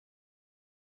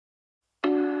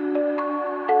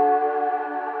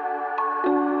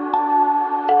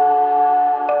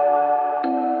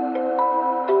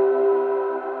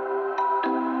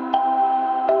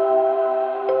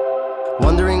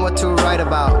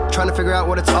about. Trying to figure out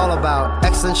what it's all about.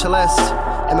 Existentialist.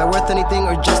 Am I worth anything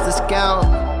or just discount?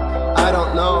 I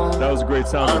don't know. That was a great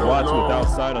sound of Watch with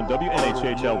Outside on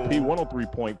WNHHLP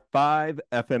 103.5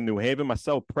 FM New Haven.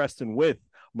 Myself, Preston, with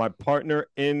my partner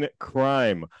in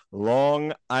crime,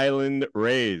 Long Island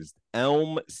raised,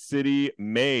 Elm City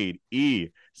made,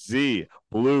 EZ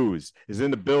BlueZ is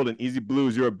in the building. EZ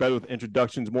BlueZ, you're better with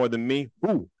introductions more than me.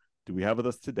 Who do we have with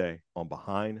us today on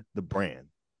Behind the Brand?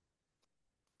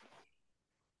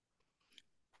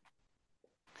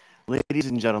 Ladies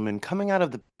and gentlemen, coming out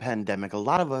of the pandemic, a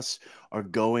lot of us are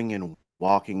going and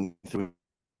walking through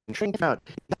and trying out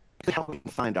how we can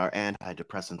find our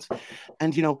antidepressants.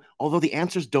 And, although the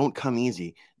answers don't come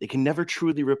easy, they can never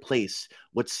truly replace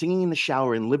what singing in the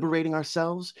shower and liberating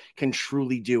ourselves can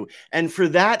truly do. And for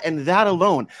that and that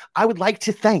alone, I would like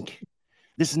to thank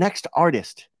this next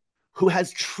artist who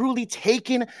has truly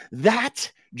taken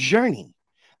that journey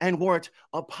and wore it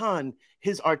upon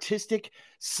his artistic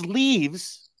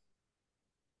sleeves.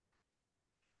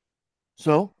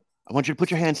 So I want you to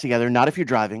put your hands together, not if you're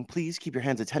driving. Please keep your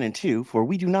hands at 10 and 2, for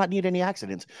we do not need any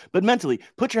accidents. But mentally,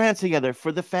 put your hands together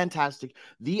for the fantastic,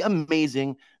 the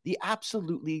amazing, the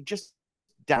absolutely just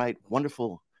downright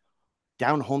wonderful,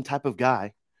 down-home type of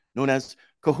guy known as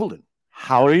Cuchulain.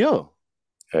 How are you?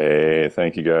 Hey,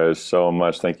 thank you guys so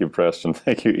much. Thank you, Preston.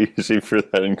 Thank you, Easy, for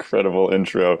that incredible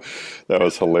intro. That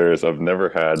was hilarious. I've never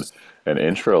had an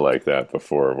intro like that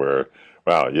before where...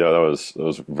 Wow, yeah, that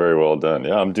was very well done.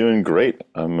 Yeah, I'm doing great.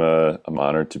 I'm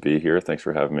honored to be here. Thanks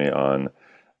for having me on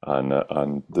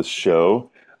this show.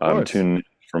 I'm tuned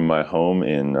from my home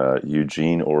in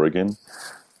Eugene, Oregon,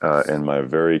 and my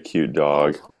very cute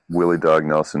dog, Willie Dog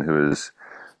Nelson, who is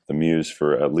the muse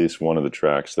for at least one of the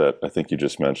tracks that I think you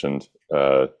just mentioned.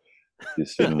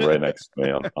 He's sitting right next to me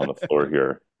on the floor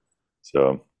here.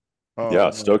 So,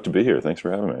 yeah, stoked to be here. Thanks for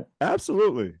having me.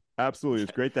 Absolutely. Absolutely.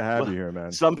 It's great to have you here,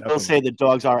 man. Some people say that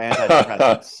dogs are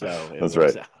antidepressants. So that's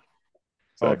right.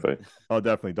 Exactly. Oh,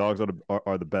 definitely. Dogs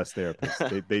are the best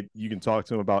therapists. You can talk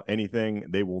to them about anything.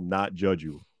 They will not judge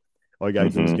you. All you got to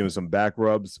do is give them some back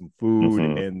rubs, some food,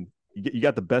 and you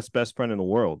got the best friend in the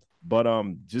world. But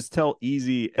just tell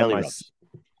Easy and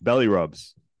belly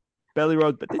rubs, but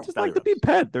they just like to be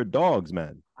pet. They're dogs,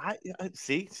 man. I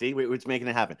see, we're making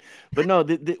it happen. But no,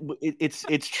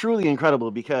 it's truly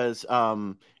incredible because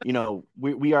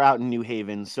we are out in New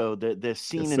Haven, so the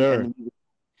scene and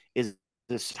is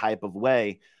this type of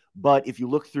way. But if you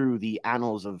look through the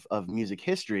annals of music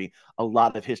history, a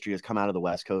lot of history has come out of the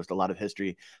West Coast. A lot of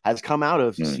history has come out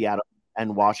of Seattle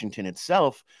and Washington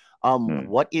itself.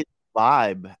 What is the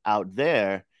vibe out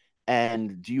there?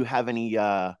 And do you have any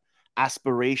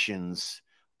aspirations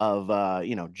of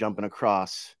jumping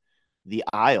across the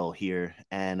aisle here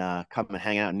and come and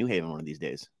hang out in New Haven one of these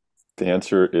days? The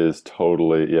answer is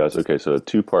totally yes. Okay, so a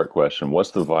two-part question. What's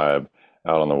the vibe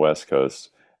out on the West Coast?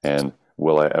 And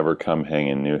will I ever come hang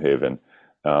in New Haven?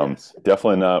 Yes.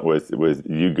 Definitely not with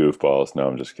you goofballs. No,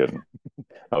 I'm just kidding.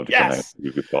 I'll just hang with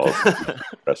you goofballs.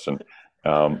 Question.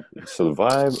 So the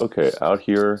vibe, okay, out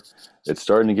here, it's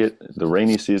starting to get the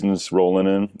rainy season's rolling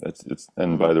in.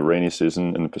 And by the rainy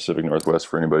season in the Pacific Northwest,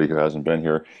 for anybody who hasn't been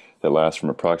here, that lasts from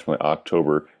approximately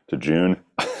October to June.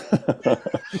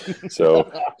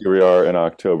 So here we are in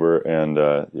October, and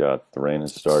the rain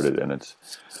has started, and it's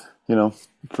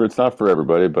it's not for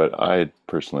everybody, but I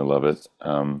personally love it.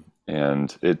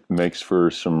 And it makes for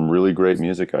some really great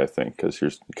music, I think, because you're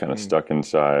kind of stuck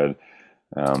inside.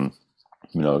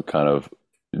 Kind of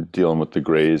dealing with the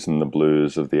grays and the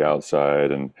blues of the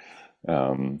outside. And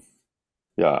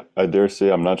I dare say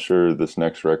I'm not sure this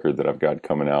next record that I've got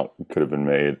coming out could have been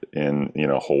made in,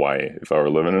 Hawaii, if I were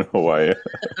living in Hawaii,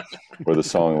 with a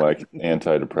song like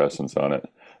Antidepressants on it.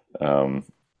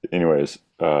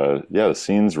 The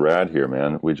scene's rad here,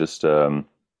 man. We just, I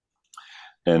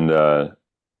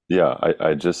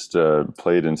just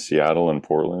played in Seattle and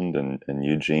Portland and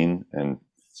Eugene and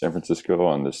San Francisco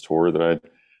on this tour that I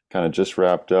kind of just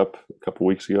wrapped up a couple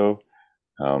weeks ago.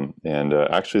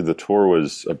 Actually the tour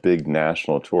was a big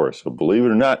national tour. So believe it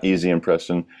or not, Easy and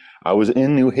Preston, I was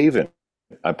in New Haven.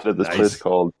 I played at this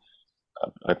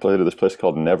place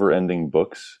called Never Ending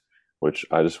Books, which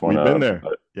I just want to... We've been there.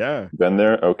 Yeah. Been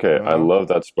there? Okay. I love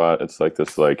that spot. It's like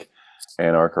this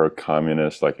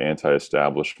anarcho-communist,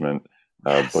 anti-establishment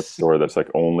bookstore that's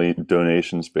only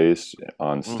donations based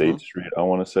on State Street, I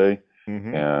want to say.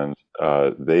 And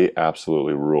they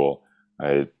absolutely rule.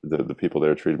 The people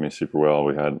there treated me super well.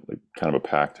 We had kind of a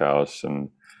packed house, and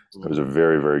it was a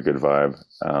very, very good vibe.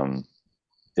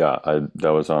 That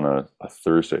was on a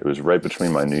Thursday. It was right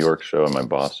between my New York show and my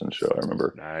Boston show, I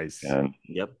remember. Nice. And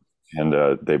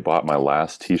they bought my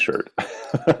last T-shirt.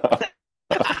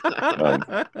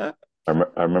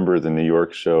 the New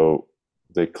York show,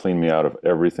 they cleaned me out of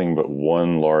everything but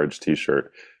one large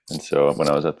T-shirt. And so when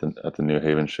I was at the New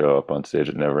Haven show up on stage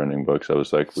at Neverending Books, I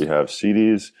was like, we have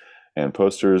CDs and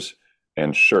posters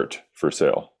and shirt for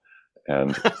sale.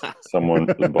 And someone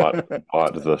bought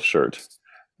the shirt.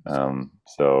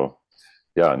 So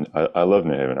yeah, I love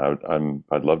New Haven.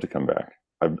 I'd love to come back.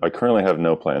 I currently have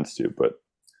no plans to, but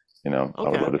I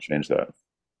would love to change that.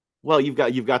 Well, you've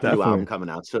got the Definitely. new album coming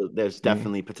out, so there's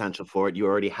definitely potential for it. You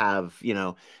already have,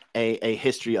 a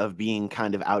history of being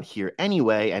kind of out here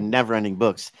anyway, and Neverending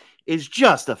Books is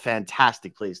just a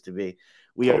fantastic place to be.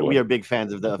 We are big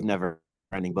fans of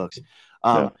Neverending Books.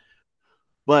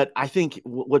 But I think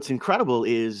what's incredible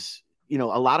is, a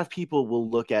lot of people will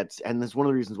look at, and that's one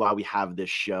of the reasons why we have this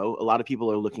show. A lot of people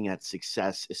are looking at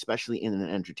success, especially in an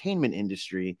entertainment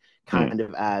industry, kind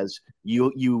of as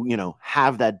you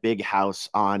have that big house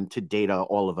on, to data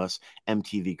all of us,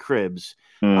 MTV Cribs,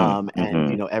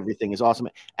 and everything is awesome.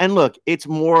 And look, it's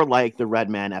more like the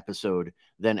Redman episode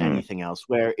than anything else,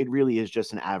 where it really is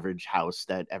just an average house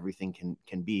that everything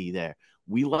can be there.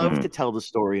 We love to tell the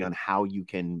story on how you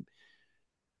can.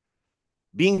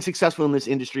 Being successful in this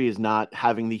industry is not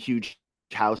having the huge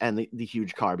house and the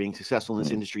huge car. Being successful in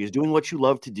this industry is doing what you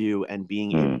love to do and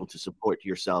being able to support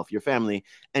yourself, your family,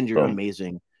 and your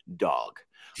amazing dog.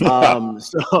 How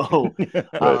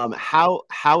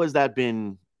has that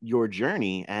been your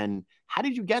journey, and how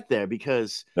did you get there?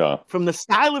 Because from the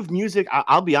style of music,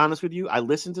 I'll be honest with you, I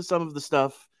listened to some of the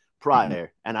stuff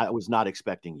prior, and I was not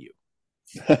expecting you.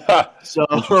 So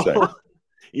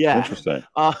Interesting.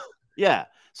 Yeah.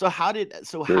 So how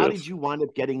did you wind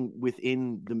up getting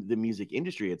within the music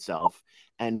industry itself,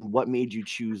 and what made you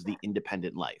choose the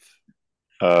independent life?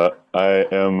 How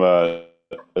did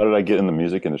I get in the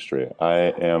music industry?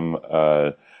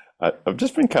 I've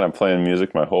just been kind of playing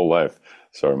music my whole life.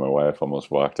 Sorry, my wife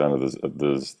almost walked onto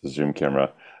the Zoom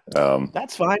camera.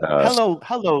 That's fine.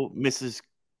 Hello, Mrs.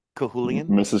 Cuchulain.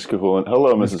 Mrs. Cuchulain.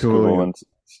 Hello, Mrs. Cuchulain.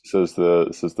 Says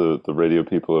the radio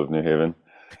people of New Haven.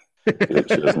 She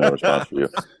has no response for you.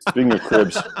 Speaking of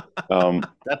Cribs,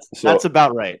 that's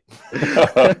about right.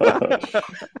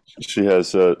 She has,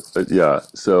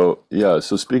 So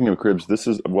speaking of Cribs, this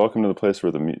is welcome to the place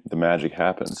where the magic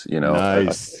happens.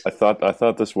 Nice. I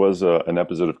thought this was an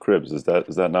episode of Cribs. Is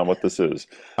that not what this is?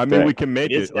 I mean, we can make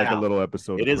it like a little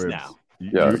episode. It of is Cribs. now.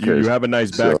 You have a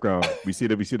nice background. We see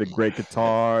the great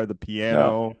guitar, the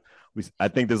piano. I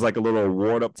think there's like a little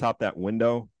award up top that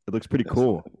window. It looks pretty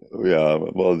cool. Yeah.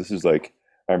 Well, this is like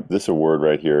this award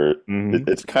right here.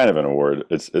 It's kind of an award.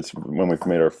 It's when we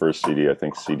made our first CD. I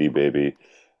think CD Baby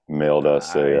mailed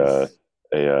us a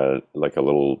like a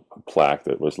little plaque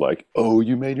that was like, "Oh,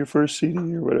 you made your first CD"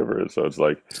 or whatever. So it's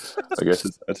like, I guess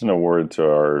it's an award to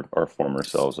our former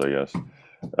selves. I guess.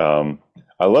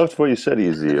 I loved what you said,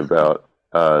 Easy, about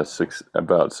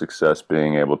success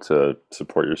being able to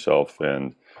support yourself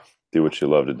and do what you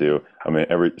love to do. I mean,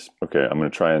 I'm going to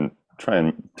try and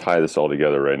tie this all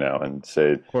together right now and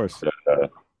say, of course. Here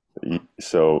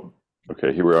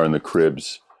we are in the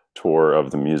Cribs tour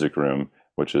of the music room,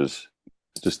 which is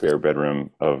just their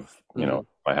bedroom of,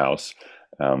 my house,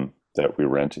 that we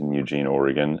rent in Eugene,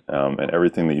 Oregon. And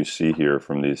everything that you see here,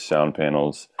 from these sound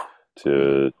panels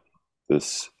to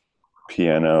this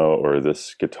piano or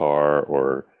this guitar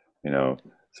or,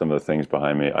 some of the things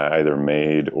behind me, I either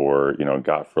made or,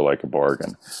 got for like a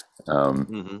bargain.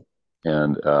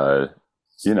 And,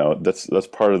 that's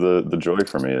part of the joy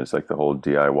for me, is like the whole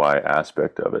DIY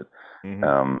aspect of it.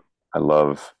 I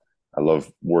love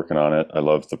working on it. I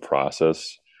love the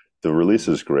process. The release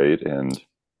is great, and,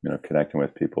 connecting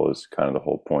with people is kind of the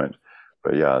whole point.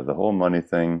 But yeah, the whole money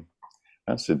thing,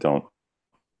 I honestly don't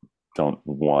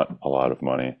want a lot of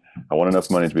money. I want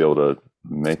enough money to be able to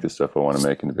make the stuff I want to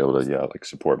make and to be able to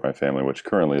support my family, which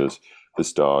currently is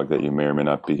this dog that you may or may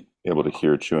not be able to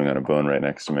hear chewing on a bone right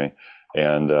next to me,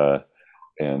 and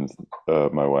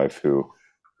my wife who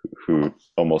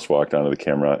almost walked onto the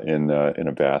camera in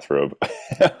a bathrobe.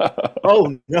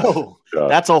 Oh no,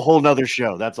 that's a whole nother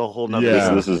show. That's a whole nother.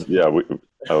 Yeah. This is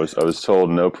I was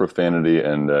told no profanity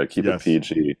and keep it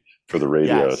PG for the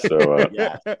radio. Yes. So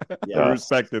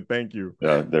Respect it. Thank you.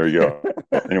 Yeah, there you go.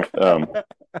 Anyway,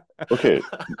 okay,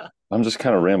 I'm just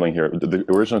kind of rambling here. The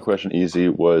original question, Easy,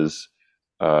 was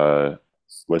how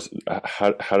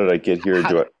did I get here?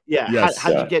 How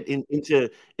did you get into,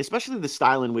 especially the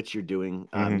style in which you're doing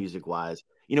music wise?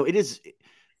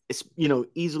 It's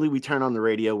easily we turn on the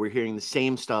radio, we're hearing the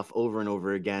same stuff over and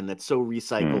over again that's so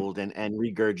recycled and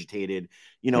regurgitated.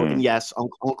 And yes,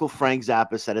 Uncle Frank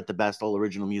Zappa said it the best: all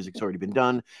original music's already been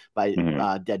done by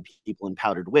dead people in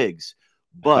powdered wigs.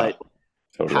 But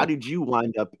totally. How did you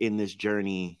wind up in this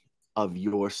journey of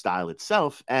your style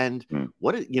itself. And Hmm.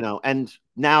 and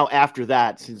now after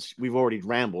that, since we've already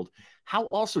rambled, how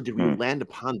also did we Hmm. land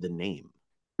upon the name?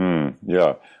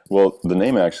 Yeah. Well, the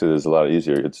name actually is a lot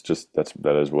easier. It's just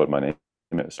that is what my name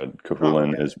is.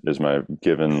 Cuchulain okay. is my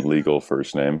given legal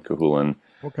first name, Cuchulain.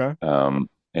 Okay.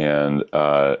 And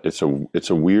it's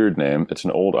a weird name. It's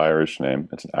an old Irish name.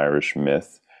 It's an Irish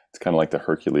myth. It's kind of like the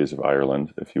Hercules of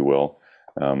Ireland, if you will.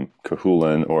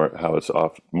 Cuchulain, or how it's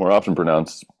more often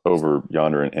pronounced over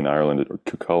yonder in Ireland, or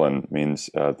Cuchulain, means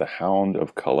the Hound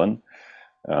of Cullen,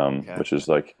 which is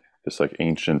like this like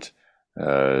ancient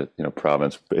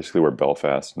province, basically where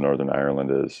Belfast, Northern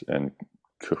Ireland is, and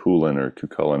Cuchulain or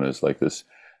Cuchulain is like this,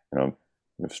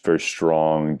 this very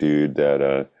strong dude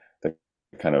that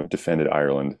kind of defended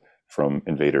Ireland from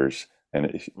invaders, and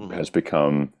it has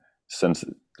become, since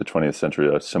the 20th century,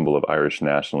 a symbol of Irish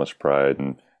nationalist pride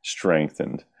and strength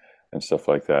and stuff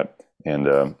like that.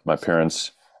 And my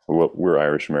parents were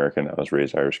Irish American. I was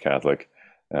raised Irish Catholic.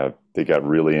 They got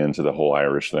really into the whole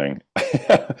Irish thing.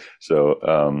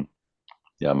 So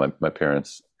my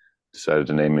parents decided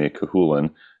to name me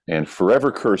Cuchulain, and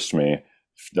forever cursed me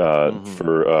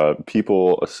for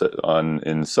people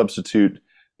in substitute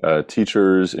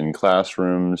teachers in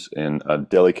classrooms, in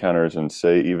deli counters, and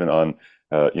say even on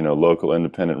local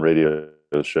independent radio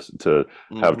shows to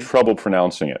have trouble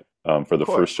pronouncing it for the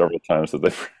first several times that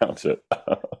they pronounce it.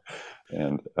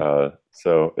 And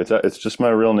so it's just my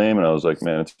real name, and I was like,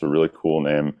 man, it's a really cool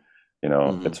name.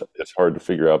 It's hard to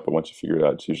figure out, but once you figure it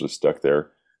out, it's usually stuck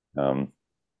there. A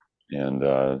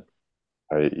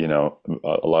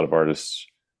lot of artists,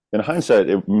 in hindsight,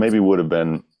 it maybe would have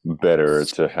been better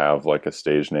to have like a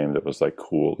stage name that was like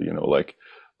cool,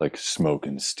 like Smoke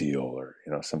and Steel, or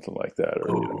something like that,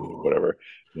 or whatever,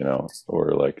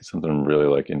 or like something really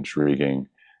like intriguing,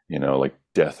 like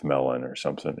Death Melon or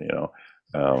something,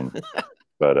 but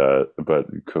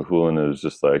Cuchulain is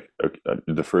just like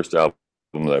the first album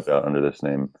that I've got under this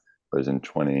name was in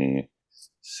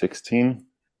 2016.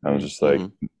 I was just like,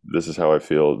 this is how I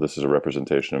feel. This is a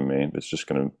representation of me.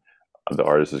 The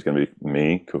artist is gonna be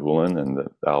me, Cuchulain, and the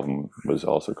album was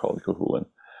also called Cuchulain.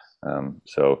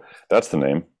 So that's the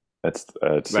name. That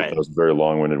was a very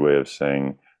long-winded way of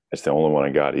saying it's the only one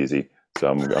I got easy. So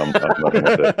I'm running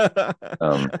with it.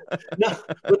 No,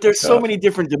 but there's so many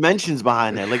different dimensions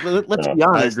behind that. Like, let's be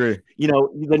honest. I agree.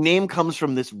 The name comes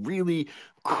from this really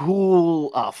cool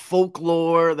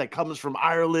folklore that comes from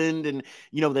Ireland, and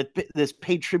that this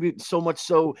paid tribute so much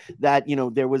so that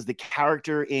there was the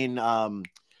character in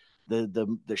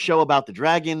the show about the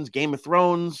dragons, Game of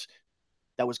Thrones,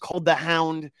 that was called the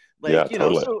Hound.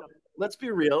 Totally. So let's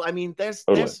be real. I mean, there's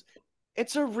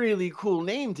it's a really cool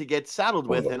name to get saddled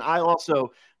with. And I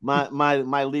also,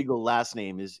 my legal last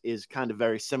name is kind of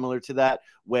very similar to that,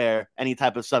 where any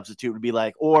type of substitute would be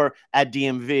like, or at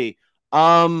DMV,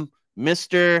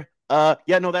 Mr.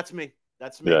 No, that's me.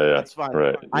 That's me. Yeah. That's fine.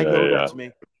 Right. I know that's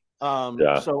me.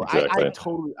 So exactly.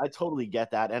 I totally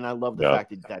get that. And I love the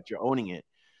fact that you're owning it.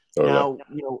 Totally.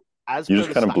 Now, as you just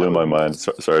kind of blew my mind.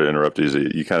 Sorry to interrupt,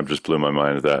 Easy. You kind of just blew my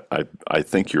mind that I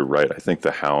think you're right. I think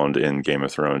the Hound in Game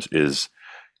of Thrones is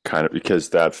kind of, because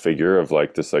that figure of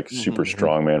like this like super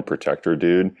strongman protector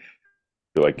dude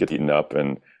who like gets eaten up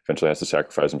and eventually has to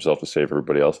sacrifice himself to save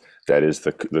everybody else. That is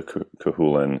the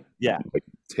Cuchulain like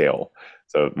tale.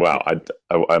 So wow,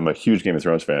 I'm a huge Game of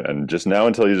Thrones fan, and just now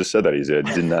until you just said that, Easy, I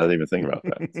did not even think about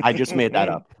that. I just made that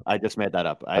up. I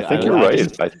think you're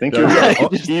right. I think you're right.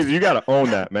 You got to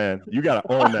own that, man. You got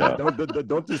to own that.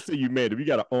 Don't just say you made it. You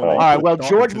got to own it. All right. Well,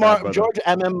 George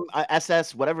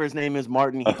MMSS, whatever his name is,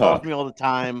 Martin. He calls me all the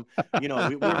time.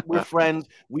 We're friends.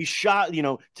 We shot.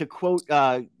 To quote,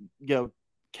 Ken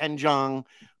Jeong.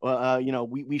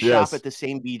 We shop at the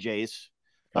same BJ's.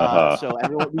 So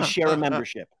everyone, we share a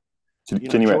membership.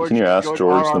 Can you ask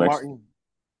George the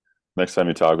next time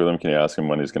you talk with him? Can you ask him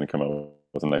when he's going to come out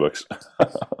with the next books?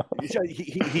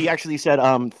 he actually said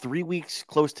 3 weeks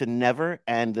close to never,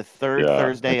 and the third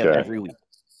Thursday of every week.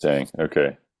 Dang.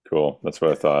 Okay. Cool. That's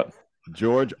what I thought.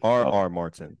 George R.R.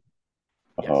 Martin.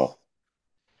 Yes.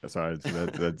 Sorry,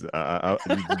 I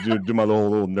do my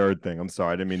little nerd thing. I'm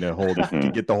sorry, I didn't mean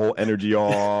to get the whole energy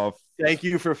off. Thank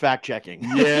you for fact checking.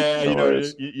 Yeah,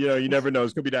 you never know.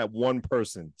 It's gonna be that one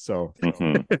person. So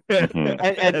and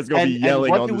it's gonna be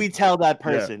yelling. And what do we tell that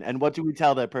person? And what do we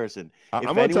tell that person? I'm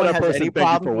gonna tell that person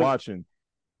thank you for watching.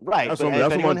 Right. That's what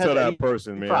I'm gonna tell that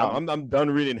person, man. I'm done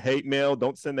reading hate mail.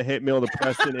 Don't send the hate mail to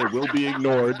Preston. It will be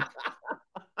ignored.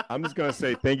 I'm just gonna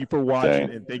say thank you for watching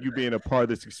and thank you for being a part of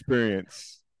this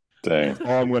experience. Dang. That's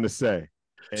all I'm going to say.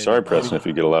 Sorry, Preston, if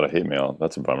you get a lot of hate mail.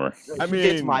 That's a bummer. I mean,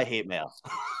 it's my hate mail.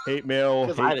 Hate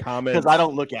mail, hate comments. Because I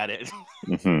don't look at it.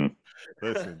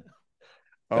 Listen.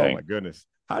 Oh Dang. my goodness.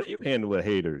 How do you handle the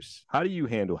haters? How do you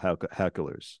handle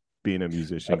hecklers being a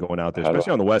musician How, going out there, how do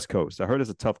especially on the West Coast? I heard it's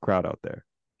a tough crowd out there.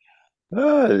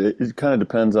 it kind of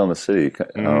depends on the city.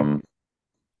 Mm-hmm.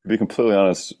 To be completely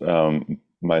honest,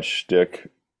 my shtick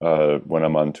when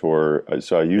I'm on tour,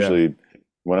 so I Yeah. usually,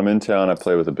 when I'm in town, I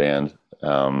play with a band.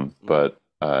 But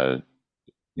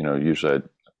usually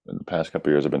in the past couple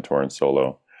of years, I've been touring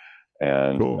solo,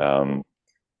 and Cool.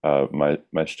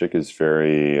 my shtick is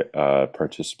very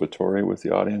participatory with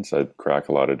the audience. I crack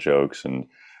a lot of jokes, and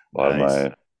a lot of Nice.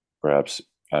 my, perhaps,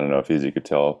 I don't know if easy could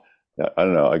tell. I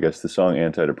don't know. I guess the song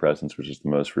 "Antidepressants," which is the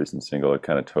most recent single, it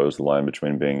kind of toes the line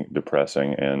between being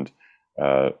depressing and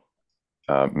uh,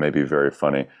 maybe very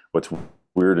funny. What's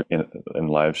weird in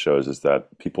live shows is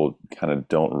that people kind of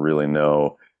don't really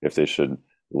know if they should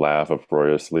laugh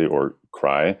uproariously or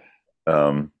cry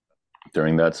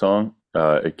during that song.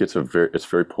 It's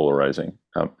very polarizing.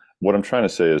 What I'm trying to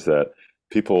say is that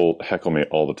people heckle me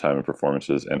all the time in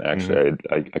performances, and actually,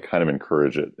 I kind of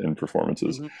encourage it in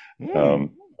performances. Mm-hmm.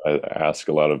 I ask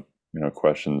a lot of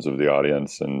questions of the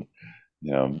audience, and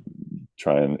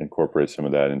try and incorporate some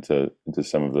of that into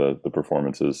some of the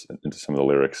performances, into some of the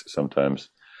lyrics sometimes.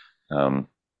 Um,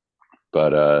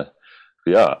 but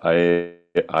yeah,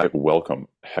 I welcome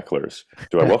hecklers.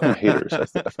 Do I welcome haters?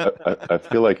 I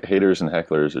feel like haters and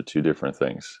hecklers are two different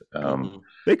things.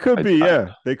 They could be, I yeah.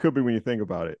 They could be when you think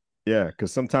about it. Yeah,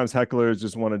 because sometimes hecklers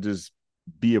just want to just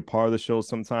be a part of the show.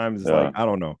 Sometimes it's yeah, like, I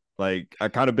don't know. Like I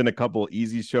kind of been a couple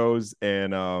easy shows,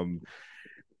 and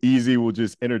Easy will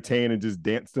just entertain and just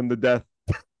dance them to death.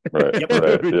 right, Yep.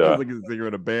 right, Because yeah, like a singer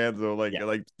in a band. So like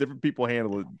different people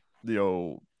handle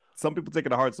it, some people take it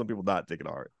to heart, some people not take it to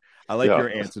heart. I like yeah. your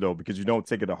answer though, because you don't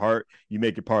take it to heart, you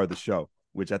make it part of the show,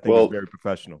 which I think is Well, very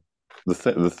professional. the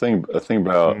thing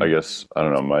about, I Mhm. guess, I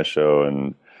don't know, my show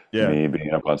and Yeah. me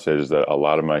being up on stage is that a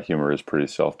lot of my humor is pretty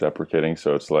self-deprecating.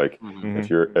 So it's like, Mm-hmm.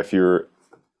 Hmm. if you're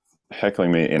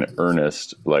heckling me in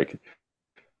earnest, like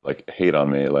hate on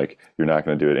me, like you're not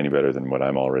going to do it any better than what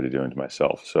I'm already doing to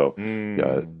myself. So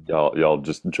yeah, Mm. y'all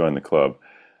just join the club.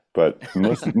 But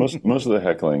most of the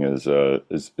heckling is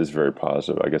very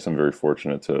positive. I guess I'm very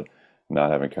fortunate to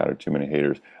not have encountered too many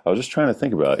haters. I was just trying to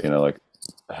think about, like,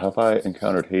 have I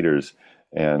encountered haters?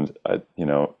 And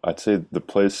I'd say the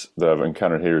place that I've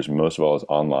encountered haters most of all is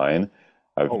online.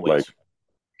 I've like Always.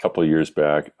 a couple of years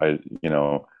back, I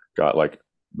got like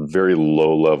very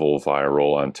low level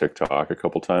viral on TikTok a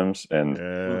couple times, and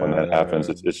when that happens,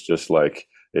 Yeah. it's just like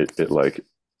it like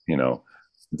you know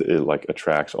it like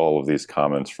attracts all of these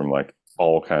comments from like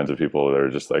all kinds of people that are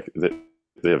just like they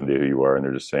have no idea who you are, and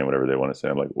they're just saying whatever they want to say.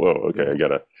 I'm like, whoa, okay,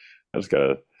 Mm-hmm. I just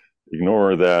gotta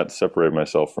ignore that, separate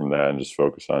myself from that, and just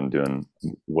focus on doing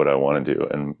what I want to do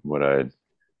and what I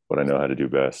know how to do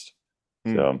best.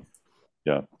 Mm. So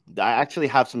yeah, I actually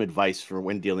have some advice for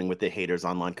when dealing with the haters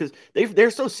online because they're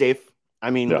so safe.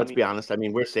 I mean, yeah, let's be honest. I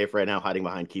mean, we're safe right now hiding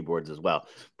behind keyboards as well,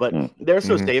 but mm, they're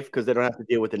so Hmm. safe because they don't have to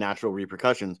deal with the natural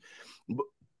repercussions. But,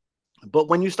 but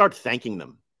when you start thanking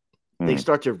them, they mm,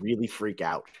 start to really freak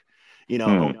out.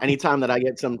 mm, Anytime that I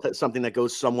get something that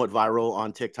goes somewhat viral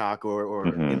on TikTok or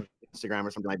mm-hmm. Instagram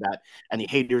or something like that, and the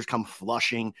haters come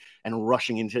flushing and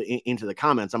rushing into the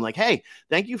comments, I'm like, hey,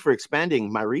 thank you for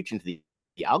expanding my reach into the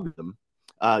algorithm.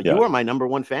 You Yeah. are my number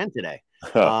one fan today.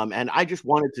 Huh, And I just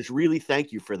wanted to really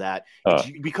thank you for that. huh,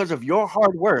 It's because of your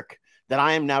hard work that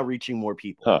I am now reaching more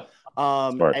people. huh.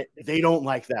 Smart. They don't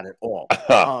like that at all.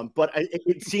 Huh. But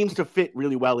it seems to fit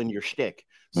really well in your shtick.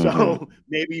 Mm-hmm. So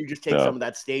maybe you just take Yeah, some of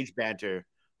that stage banter,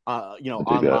 I dig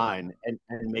that. online and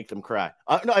make them cry,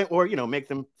 no, or make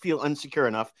them feel unsecure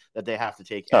enough that they have to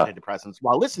take Huh. antidepressants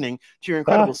while listening to your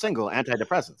incredible Ah, single,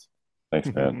 "Antidepressants."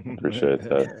 thanks, man. Appreciate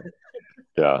that.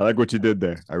 I Yeah, like what you did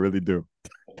there. I really do.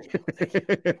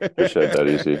 appreciate that,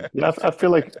 Easy. Yeah, I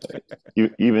feel like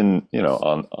even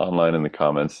on online in the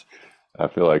comments, I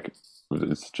feel like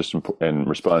it's just important, and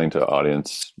responding to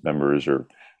audience members or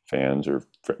fans or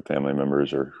family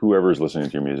members or whoever's listening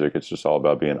to your music. It's just all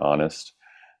about being honest.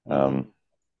 Mm-hmm. Um,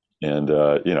 And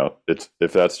it's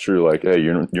if that's true, like, hey,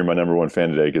 you're my number one fan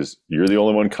today because you're the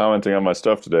only one commenting on my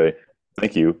stuff today.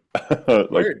 Thank you.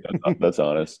 Like Word. that's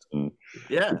honest, and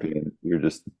Yeah. you're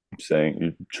just saying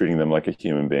you're treating them like a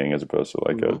human being as opposed to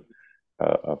like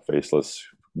Mm-hmm. a faceless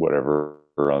whatever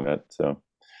on that. So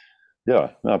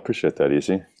yeah, no, I appreciate that,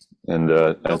 Easy, and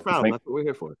No problem. That's what we're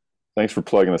here for. thanks for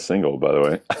plugging the single, by the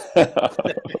way.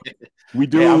 We Hey,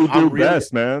 do what we do I'm real.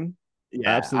 best, man.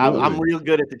 Yeah, I'm Absolutely. real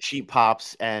good at the cheap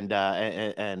pops and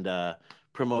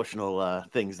promotional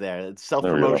things there. Self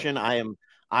There we go. promotion.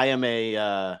 I am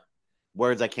a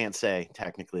words I can't say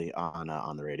technically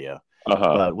on the radio,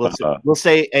 Uh-huh. but we'll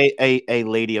say a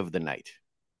lady of the night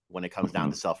when it comes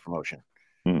down to self promotion.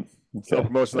 Okay.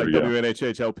 Self-promotion There like we go.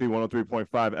 WNHHLP 103.5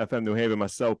 FM New Haven.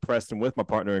 Myself, Preston, with my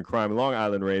partner in crime, Long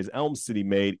Island raised, Elm City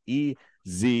made,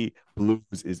 EZ Blues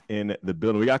is in the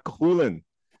building. We got Cuchulain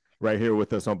right here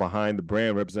with us on Behind the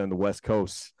Brand, representing the West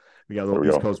Coast. We got a little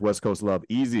East Coast, West Coast love.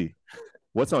 Easy.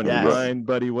 What's on your mind,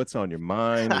 buddy? What's on your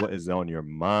mind? What is on your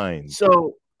mind?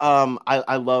 So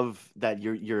I love that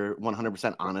you're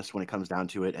 100% honest when it comes down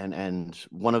to it, and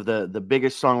one of the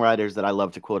biggest songwriters that I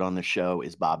love to quote on the show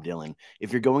is Bob Dylan.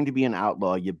 If you're going to be an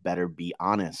outlaw, you better be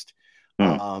honest.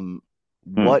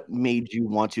 What made you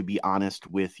want to be honest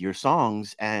with your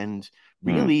songs, and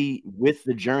really with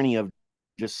the journey of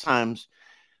just times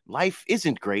life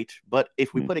isn't great, but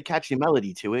if we put a catchy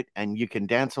melody to it and you can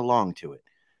dance along to it,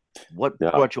 what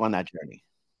brought you on that journey?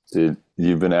 Dude,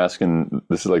 you've been asking.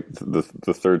 This is like the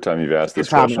third time you've asked this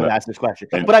question. I've asked this question,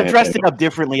 but I've dressed it up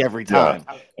differently every time.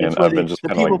 Yeah, and I've been just the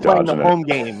kind of people like playing the dodging home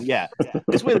game. Yeah,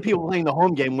 this way the people playing the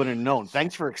home game wouldn't have known.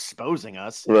 Thanks for exposing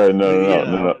us. Right?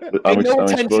 No. I'm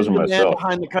exposing myself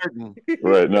behind the curtain.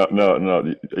 Right?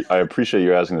 No. I appreciate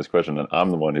you asking this question, and I'm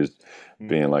the one who's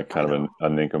being like kind of a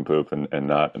nincompoop and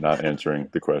not answering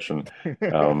the question.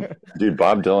 Dude,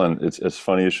 Bob Dylan. It's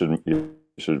funny you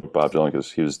should Bob Dylan,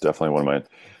 because he was definitely one of my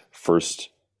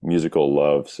first musical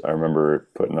loves. I remember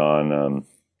putting on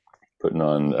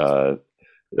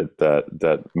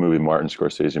that movie Martin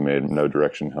Scorsese made, No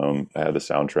Direction Home. I had the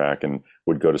soundtrack and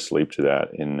would go to sleep to that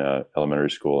in elementary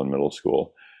school and middle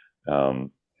school. And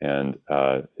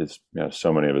it's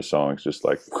so many of his songs just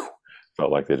like felt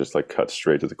like they just like cut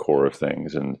straight to the core of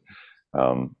things, and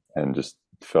just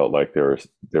felt like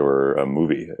they were a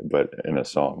movie but in a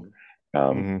song.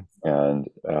 And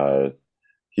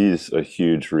he's a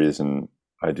huge reason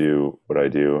I do what I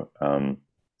do.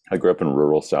 I grew up in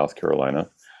rural South Carolina.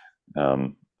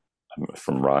 I'm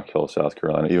from Rock Hill, South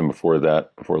Carolina. Even before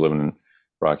that, before living in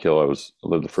Rock Hill, I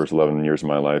lived the first 11 years of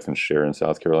my life in Sharon,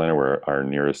 South Carolina, where our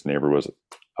nearest neighbor was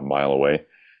a mile away,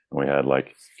 and we had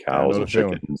like cows and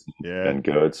chickens and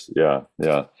goats. Yeah.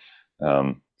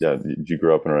 Did you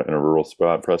grow up in a rural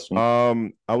spot, Preston?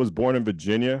 I was born in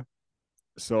Virginia.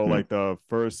 So like the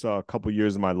first couple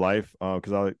years of my life,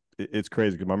 because it's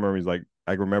crazy because my memory's like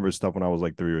I remember stuff when I was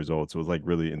like 3 years old, so it was like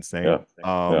really insane.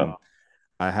 I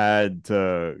had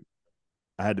to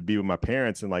be with my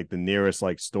parents, and like the nearest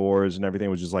like stores and everything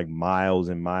was just like miles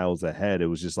and miles ahead. It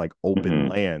was just like open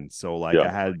land, so like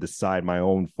I had to decide my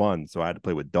own fun. So I had to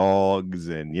play with dogs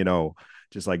and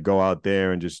just like go out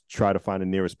there and just try to find the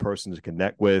nearest person to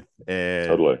connect with. And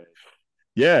totally.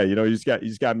 Yeah, you just got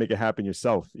to make it happen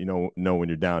yourself. Know when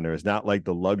you're down there. It's not like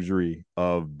the luxury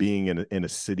of being in a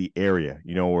city area,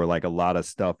 where like a lot of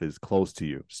stuff is close to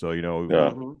you. So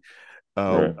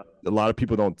a lot of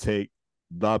people don't see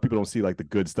like the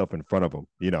good stuff in front of them,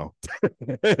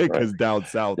 because down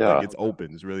south like it's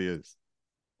open. It really is.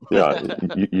 Yeah,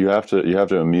 you have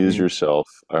to amuse yourself.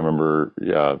 I remember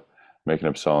making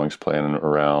up songs, playing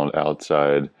around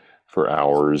outside for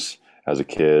hours as a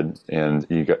kid, and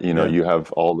you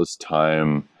have all this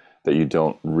time that you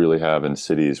don't really have in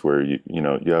cities where you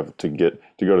have to go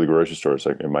to the grocery store. It's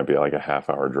like it might be like a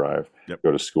half-hour drive.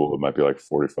 Go to school, it might be like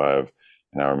 45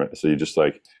 an hour. So you just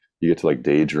like you get to like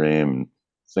daydream and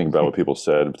think about what people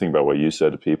said, think about what you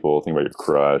said to people, think about your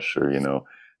crush, or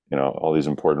all these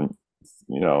important.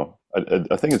 I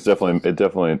think it's definitely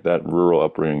that rural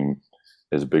upbringing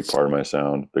is a big part of my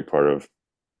sound, big part of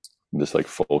this like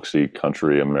folksy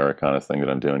country Americana thing that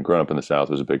I'm doing. Growing up in the South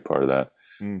was a big part of that.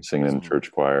 Singing in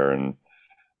church choir and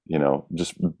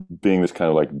just being this kind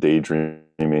of like daydreamy,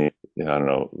 I don't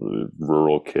know,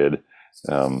 rural kid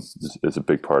is a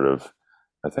big part of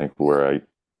I think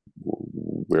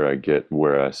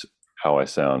how I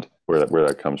sound, where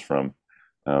that comes from.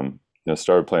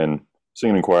 Started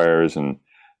singing in choirs and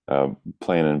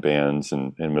playing in bands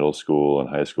in middle school and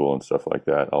high school and stuff like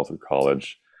that, all through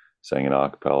college. Sang in a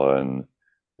cappella and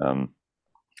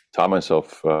taught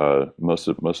myself most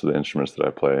of the instruments that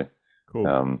I play.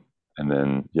 Cool. And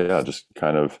then just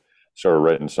kind of started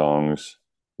writing songs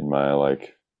in my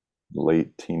like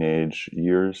late teenage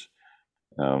years.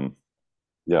 And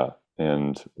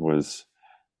was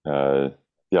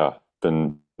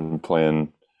been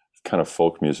playing kind of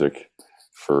folk music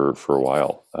for a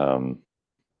while.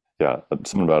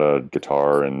 Something about a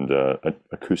guitar and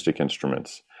acoustic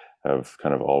instruments have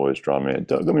kind of always drawn me.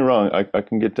 Don't get me wrong, I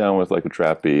can get down with like a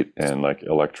trap beat and like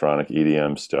electronic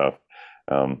EDM stuff.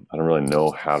 I don't really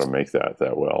know how to make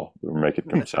that well, or make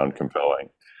it sound compelling.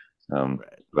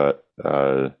 But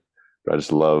I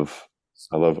just love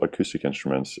acoustic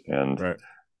instruments, and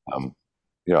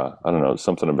yeah, I don't know,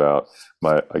 something about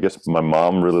I guess my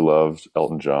mom really loved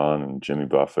Elton John and Jimmy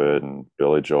Buffett and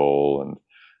Billy Joel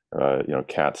and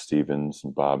Cat Stevens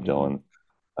and Bob Mhm. Dylan.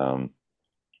 Um,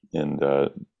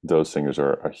 and those singers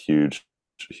are a huge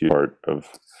part of,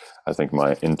 I think,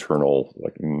 my internal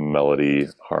like melody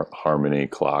harmony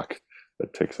clock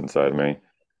that ticks inside me.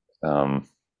 Um,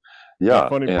 The yeah,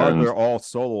 funny part, and they're all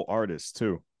solo artists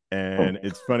too. And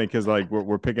it's funny because like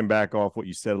we're picking back off what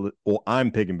you said. Well,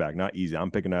 I'm picking back, not easy.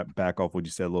 I'm picking that back off what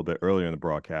you said a little bit earlier in the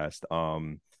broadcast.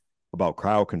 About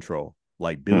crowd control.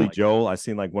 Like Billy mm, Joel, I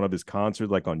seen like one of his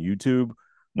concerts like on YouTube.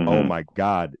 Oh hmm my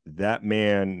God, that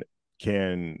man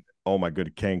can, oh my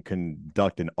good, can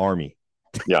conduct an army.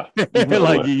 yeah, Like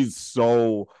totally, he's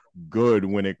so good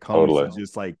when it comes to totally,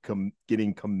 just like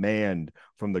getting command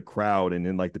from the crowd and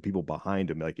then like the people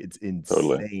behind him. Like it's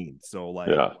totally, insane. So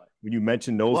like yeah, when you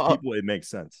mention those Well, people, it makes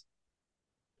sense.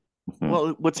 hmm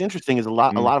well, what's interesting is a Mm,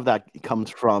 lot of that comes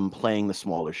from playing the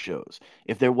smaller shows.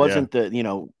 If there yeah, wasn't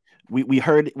we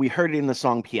heard it in the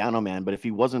song Piano Man, but if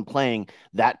he wasn't playing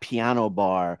that piano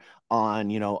bar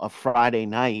on, a Friday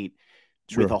night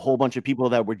with true. a whole bunch of people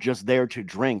that were just there to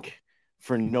drink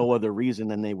for no other reason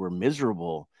than they were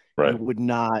miserable, you right, would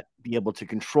not be able to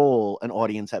control an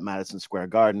audience at Madison Square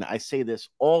Garden. I say this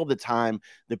all the time.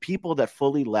 The people that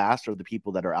fully last are the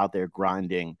people that are out there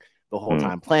grinding the whole mm,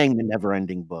 time, playing the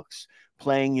never-ending books,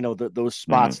 playing, those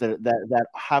hmm spots that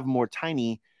have more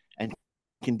tiny and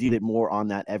can deal it more on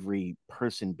that every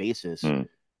person basis, mm,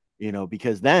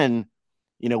 because then,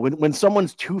 when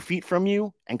someone's 2 feet from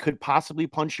you and could possibly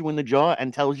punch you in the jaw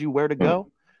and tells you where to mm,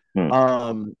 go,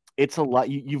 mm, it's a lot.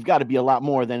 You've got to be a lot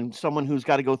more than someone who's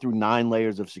got to go through 9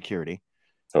 layers of security,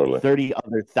 totally, 30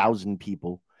 other thousand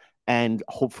people, and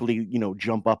hopefully,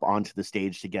 jump up onto the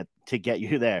stage to get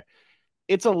you there.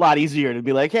 It's a lot easier to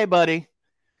be like, hey, buddy,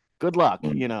 good luck.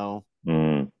 mm,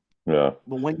 mm, yeah,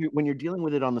 But when you're dealing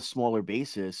with it on the smaller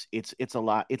basis, it's a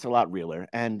lot realer.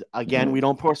 And again, mm, we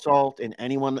don't pour salt in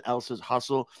anyone else's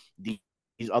hustle. These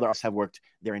other artists have worked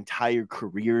their entire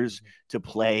careers to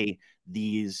play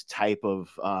these type of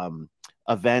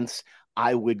events.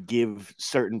 I would give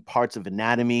certain parts of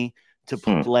anatomy to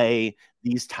mm, play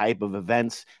these type of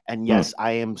events. And mm. yes,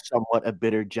 I am somewhat a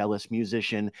bitter, jealous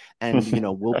musician. And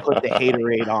we'll put the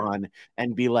haterade on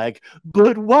and be like,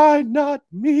 but why not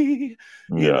me?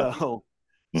 you Yeah, know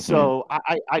hmm so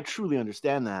I truly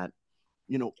understand that,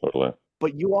 you know totally,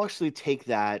 but you actually take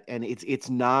that, and it's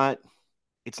not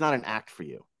an act for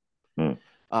you, mm,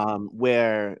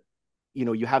 where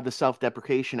you have the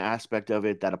self-deprecation aspect of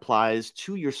it that applies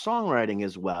to your songwriting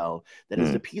as well, that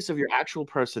is a mm, piece of your actual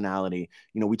personality.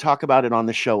 We talk about it on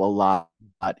the show a lot.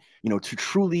 To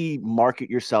truly market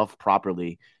yourself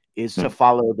properly is to mm,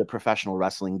 follow the professional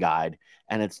wrestling guide,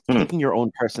 and it's mm. taking your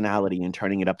own personality and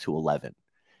turning it up to 11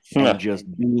 and Yeah, just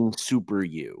being super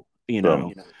you boom,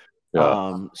 know yeah.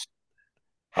 um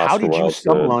how Oscar did you Wilde stumble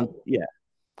said, on yeah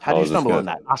how I did you was just stumble gonna, on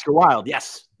that? Oscar Wilde,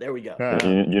 yes, there we go.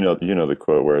 you know the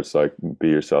quote where it's like, "Be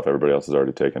yourself, everybody else is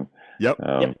already taken," Yep.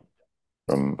 Yep.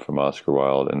 um, from Oscar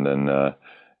Wilde. And then,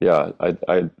 yeah,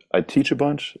 I teach a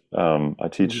bunch. I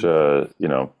teach,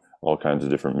 Mhm. all kinds of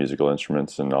different musical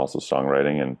instruments and also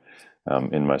songwriting.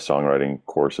 And in my songwriting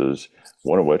courses,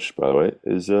 one of which, by the way,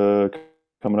 is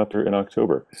coming up here in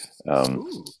October. Um,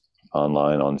 Ooh.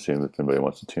 Online on Zoom if anybody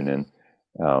wants to tune in.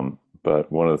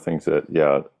 But one of the things that,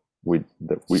 yeah, we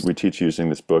teach using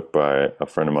this book by a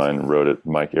friend of mine wrote it,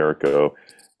 Mike Errico,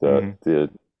 the Mhm. the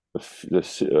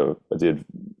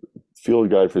field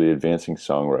guide for the advancing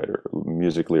songwriter,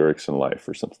 music, lyrics, and life,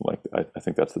 or something like that. I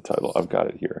think that's the title. I've got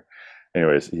it here.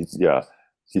 Anyways,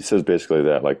 he says basically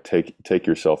that, like, take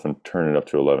yourself and turn it up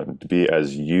to 11. To be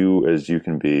as you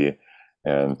can be,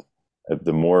 and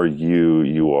the more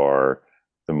you are,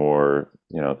 the more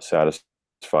satisfied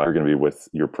you're going to be with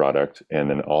your product, and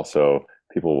then also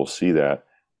people will see that,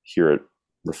 hear it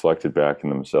reflected back in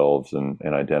themselves, and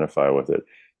identify with it.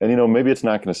 And maybe it's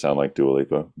not going to sound like Dua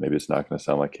Lipa, maybe it's not going to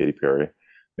sound like Katy Perry,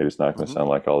 maybe it's not going to Mhm. sound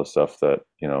like all the stuff that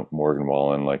Morgan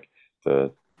Wallen, like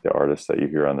the artists that you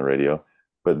hear on the radio,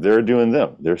 but they're doing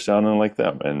them, they're sounding like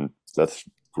them, and that's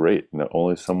great. And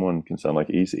only someone can sound like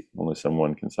Easy, only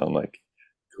someone can sound like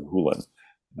Cuchulain.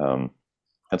 um,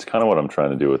 that's kind of what I'm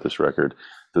trying to do with this record.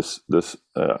 This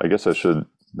I guess I should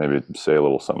maybe say a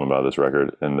little something about this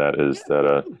record, and that is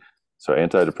that so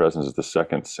Antidepressants is the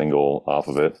second single off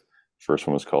of it. First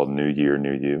one was called New Year,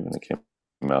 New You, and it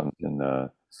came out in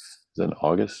is it in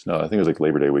August? No, I think it was like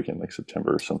Labor Day weekend, like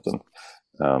September or something.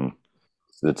 Um,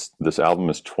 this album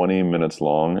is 20 minutes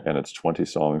long, and it's 20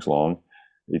 songs long.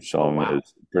 Each Oh, song wow.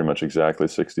 is pretty much exactly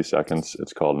 60 seconds.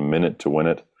 It's called Minute to Win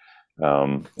It.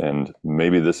 And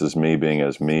maybe this is me being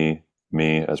as me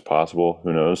me as possible.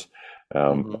 Who knows?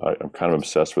 Mhm. I'm kind of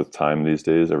obsessed with time these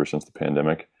days, ever since the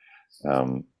pandemic.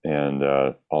 And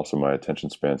also my attention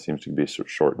span seems to be sort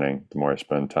of shortening the more I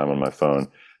spend time on my phone.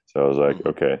 So I was like, Mhm.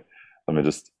 okay, let me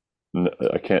just,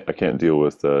 I can't deal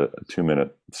with 2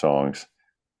 minute songs.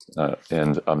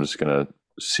 And I'm just going to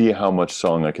see how much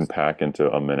song I can pack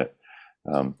into a minute.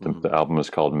 The Mhm. album is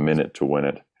called Minute to Win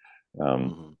It.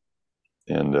 Um, Mhm.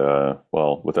 and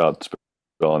well, without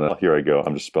spelling it, here I go.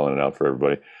 I'm just spelling it out for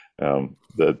everybody.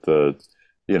 The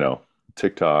you know,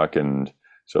 TikTok and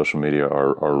social media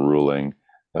are ruling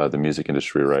the music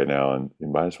industry right now, and you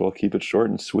might as well keep it short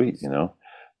and sweet. You know,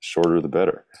 shorter the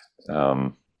better.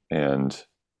 And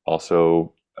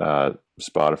also,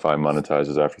 Spotify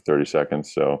monetizes after 30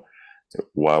 seconds. So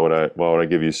why would I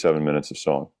give you 7 minutes of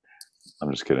song?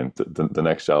 I'm just kidding. The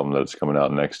next album that's coming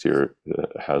out next year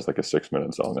has like a 6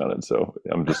 minute song on it. So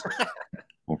I'm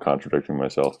contradicting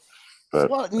myself. But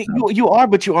Well, you are,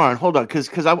 but you aren't. Hold on,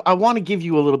 because I want to give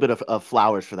you a little bit of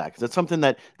flowers for that, because it's something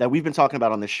that we've been talking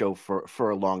about on this show for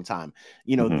a long time.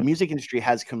 You know, the mhm, music industry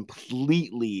has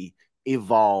completely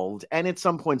evolved and at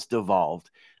some points devolved.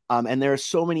 And there are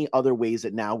so many other ways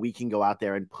that now we can go out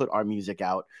there and put our music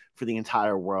out for the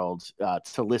entire world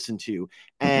to listen to.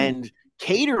 mhm, And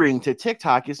catering to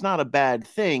TikTok is not a bad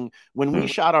thing. When we mhm,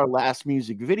 shot our last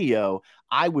music video,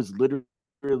 I was literally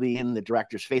in the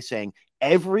director's face saying,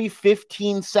 every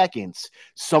 15 seconds,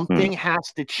 mhm, something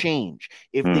has to change.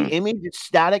 If the mhm. image is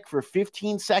static for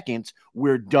 15 seconds,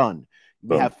 we're done.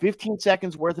 We Boom. have 15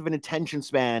 seconds worth of an attention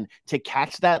span to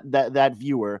catch that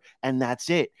viewer, and that's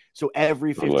it. So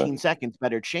every Totally. 15 seconds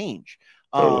better change.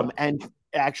 Totally. And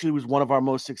actually was one of our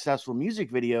most successful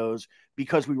music videos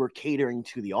because we were catering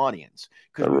to the audience,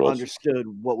 because That we rules. understood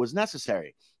what was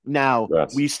necessary. Now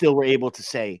Yes. we still were able to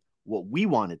say what we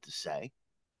wanted to say.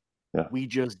 Yeah. We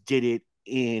just did it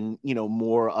in,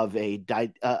 more of a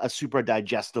super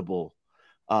digestible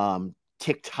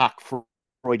TikTok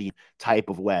Freudian type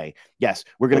of way. Yes,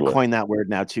 we're going to Totally. coin that word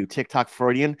now too. TikTok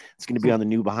Freudian. It's going to be on the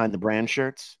new Behind the Brand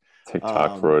shirts.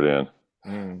 TikTok Um, Freudian.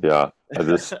 Mm. Yeah.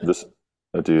 This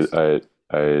dude,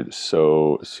 I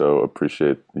so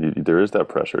appreciate there is that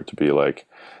pressure to be like,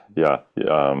 yeah,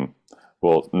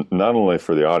 well, not only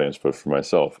for the audience but for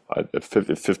myself. If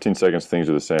 15 seconds things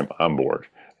are the same, I'm bored,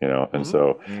 you know, and mhm.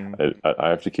 so Mm. I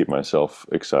have to keep myself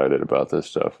excited about this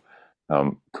stuff.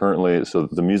 Currently, so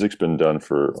the music's been done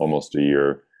for almost a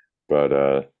year, but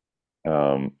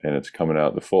and it's coming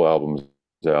out. The full album's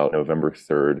out November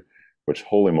 3rd, which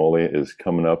holy moly is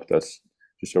coming up. That's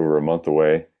just over a month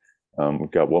away.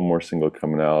 We've got one more single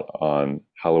coming out on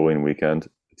Halloween weekend.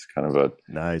 It's kind of a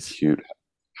Nice. cute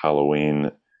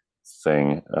Halloween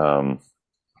thing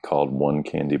called One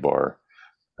Candy Bar,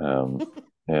 um,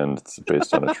 and it's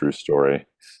based on a true story.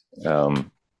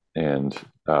 Um, and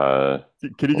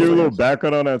Can you what was give a I little going to say?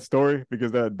 background on that story?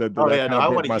 Because Oh that yeah, no, kind of I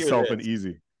broke want to hear myself in this.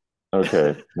 easy.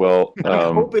 Okay, well, I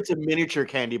hope it's a miniature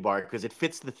candy bar because it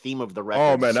fits the theme of the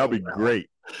Oh record man, that'll so be well. great.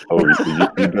 oh,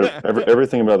 you better,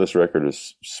 everything about this record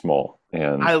is small,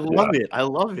 and I yeah, love it. I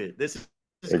love it. This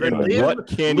is great. And exactly. Live, what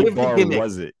candy live the bar gimmick.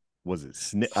 was it? Was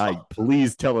it I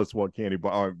please tell us what candy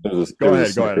bar. It Go was a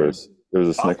ahead, go ahead. Snickers. It was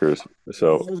a Oh, Snickers. Oh,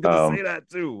 So, I was gonna say that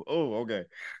too. Oh, okay.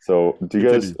 do you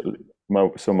guys? Continue.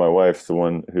 My wife, the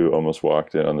one who almost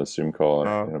walked in on the Zoom call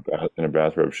Uh, in a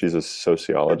bathrobe, she's a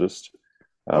sociologist,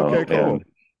 okay, okay. cool.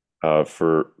 and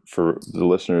for the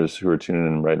listeners who are tuning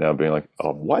in right now, being like,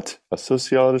 "Oh, what? A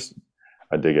sociologist?"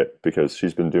 I dig it because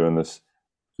she's been doing this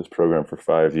program for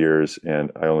 5 years,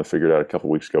 and I only figured out a couple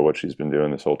weeks ago what she's been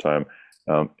doing this whole time.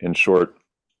 In short,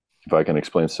 if I can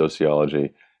explain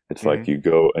sociology, it's Hmm. like you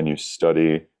go and you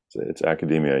study. It's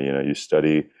academia, you know. You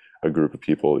study a group of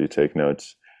people, you take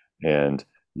notes, and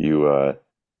you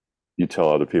tell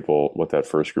other people what that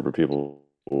first group of people.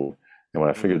 And when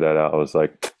I figured Mhm. that out, I was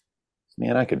like,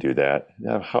 man, I could do that.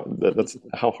 Yeah, that's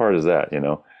how hard is that, you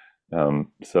know?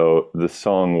 So the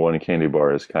song "One Candy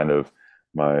Bar" is kind of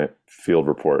my field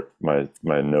report, my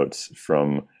notes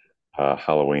from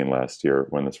Halloween last year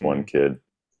when this one Hmm. kid.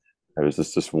 It was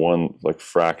just this one like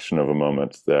fraction of a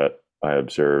moment that I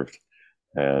observed,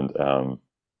 and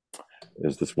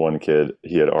there's this one kid.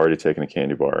 He had already taken a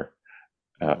candy bar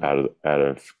Mhm. out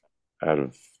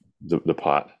of the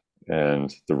pot,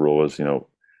 and the rule was, you know,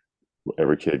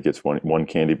 every kid gets one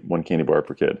candy bar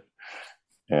per kid.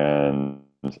 And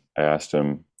I asked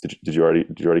him, did you already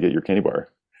get your candy bar?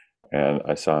 And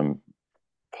I saw him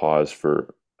pause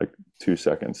for like 2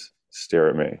 seconds, stare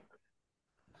at me,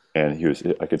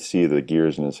 and I could see the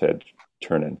gears in his head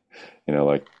turning. You know,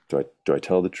 like, do I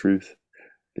tell the truth?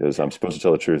 Because I'm supposed to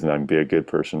tell the truth and I'm be a good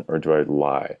person, or do I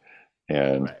lie?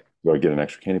 And Right. do I get an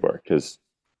extra candy bar? Because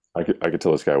I could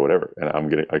tell this guy whatever, and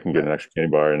I can get an extra candy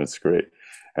bar, and it's great.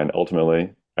 And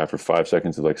ultimately, after 5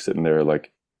 seconds of like sitting there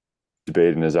like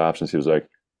debating his options, he was like,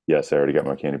 "Yes, I already got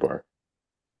my candy bar,"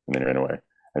 and then he ran away.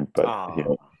 But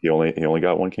he only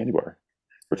got one candy bar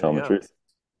for telling the truth.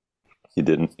 He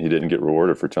didn't get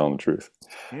rewarded for telling the truth,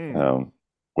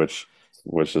 which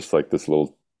was just like this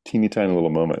little teeny tiny little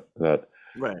moment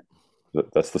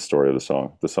that's the story of the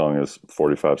song. The song is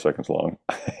 45 seconds long.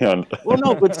 Well,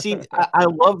 no, but see, I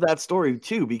love that story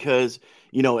too, because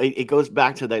it goes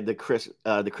back to the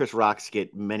Chris Rock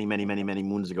skit many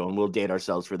moons ago, and we'll date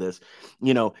ourselves for this.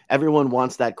 Everyone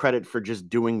wants that credit for just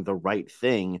doing the right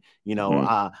thing.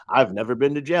 I've never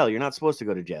been to jail. You're not supposed to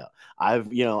go to jail.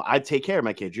 I take care of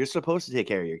my kids. You're supposed to take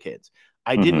care of your kids.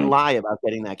 I didn't lie about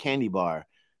getting that candy bar.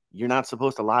 You're not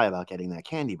supposed to lie about getting that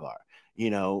candy bar.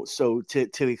 So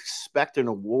to expect an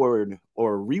award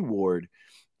or a reward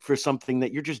for something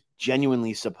that you're just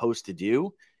genuinely supposed to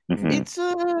do, it's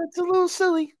a little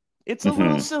silly. It's a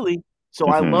little silly. So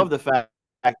I love the fact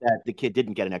that the kid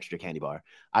didn't get an extra candy bar.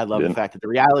 I love the fact that the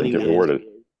reality is, rewarded.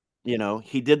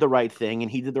 He did the right thing, and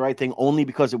he did the right thing only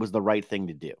because it was the right thing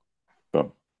to do.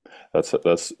 Boom. That's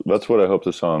what I hope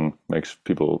the song makes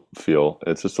people feel.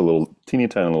 It's just a little teeny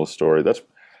tiny little story. That's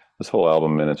this whole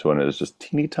album, Minute to Win It, is just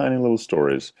teeny tiny little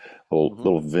stories,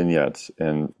 little vignettes,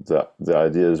 and the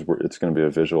idea is it's going to be a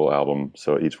visual album.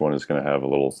 So each one is going to have a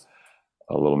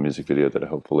little music video that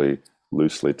hopefully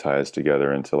loosely ties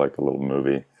together into like a little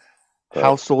movie.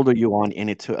 How sold are you on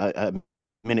Minute to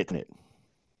Minute to Win It?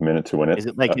 Minute to Win It. Is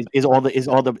it like is all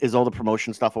the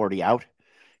promotion stuff already out?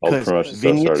 All the promotion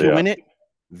stuff's already out. Win It.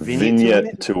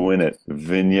 Vignette to win it.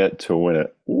 Vignette to win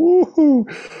it. Woohoo!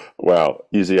 Wow,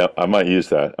 easy. I might use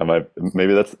that.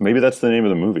 Maybe that's the name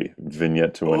of the movie.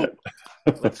 Vignette to win it.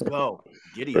 Let's go.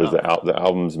 Giddy Or up. the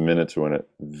album's Minute to Win It.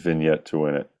 Vignette to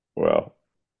win it. Wow.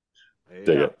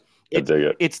 Dig it. Dig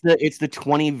it. It's the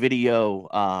 20 video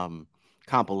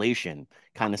compilation,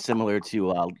 kind of similar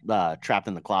to Trapped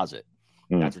in the Closet.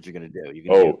 That's what you're gonna do.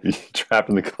 Trapped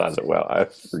in the Closet. Wow, I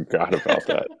forgot about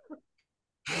that.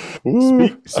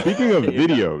 Speaking of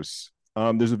videos,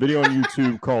 there's a video on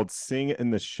YouTube called "Sing in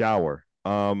the Shower."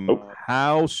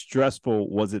 How stressful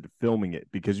was it filming it?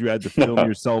 Because you had to film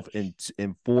yourself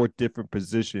in 4 different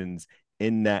positions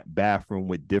in that bathroom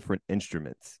with different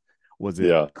instruments. Was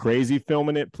it crazy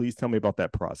filming it? Please tell me about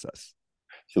that process.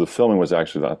 So the filming was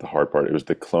actually not the hard part. It was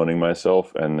the cloning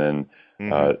myself and then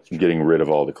getting rid of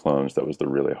all the clones. That was the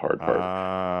really hard part.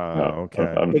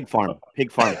 Okay. Pig farm work.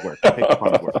 Pig farm work.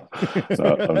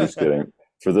 No, I'm just kidding.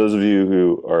 For those of you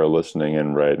who are listening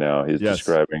in right now, he's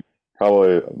describing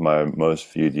probably my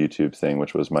most viewed YouTube thing,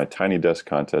 which was my Tiny Desk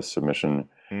contest submission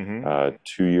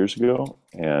 2 years ago.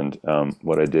 And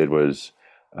what I did was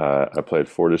I played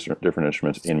 4 different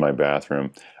instruments in my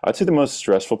bathroom. I'd say the most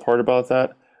stressful part about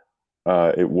that,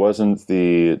 it wasn't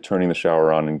the turning the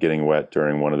shower on and getting wet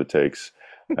during one of the takes.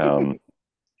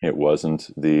 It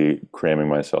wasn't the cramming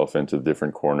myself into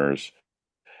different corners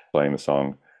playing the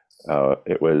song.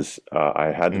 It was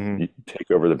I had to take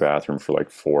over the bathroom for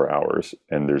like 4 hours,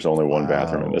 and there's only one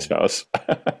bathroom in this house.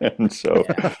 And so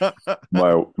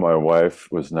my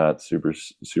wife was not super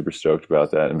stoked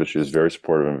about that, but she was very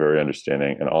supportive and very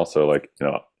understanding. And also, like,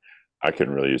 I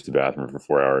couldn't really use the bathroom for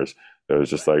 4 hours. It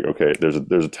was just like, okay,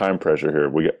 there's a time pressure here.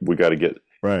 We got to get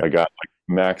right. I got like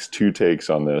max 2 takes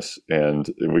on this, and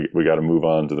we got to move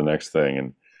on to the next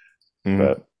thing. And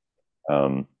but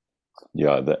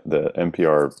the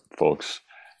NPR folks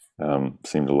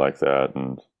seem to like that,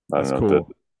 and I don't know. Cool.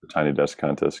 The Tiny Desk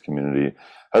contest community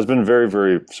has been very,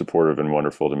 very supportive and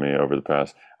wonderful to me over the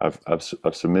past. I've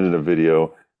submitted a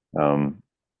video to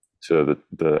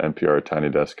the NPR Tiny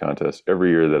Desk contest every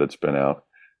year that it's been out.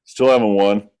 Still haven't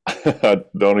won. I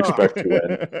don't expect to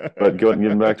win. But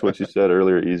getting back to what you said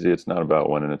earlier, Easy, it's not about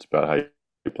winning. It's about how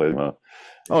you play them out.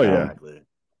 Yeah.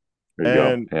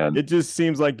 There you go. And it just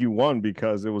seems like you won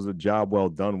because it was a job well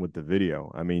done with the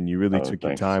video. I mean, you really took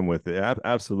your time with it.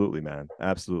 Absolutely, man.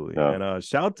 Absolutely. Yeah. And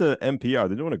shout out to NPR.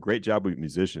 They're doing a great job with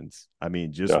musicians. I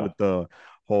mean, just with the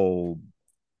whole,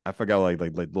 I forgot, like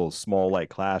little small like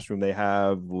classroom they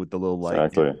have with the little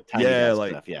like the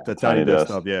tiny desk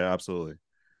stuff. Yeah, absolutely.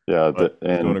 Yeah,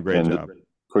 and doing a great job.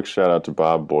 Quick shout out to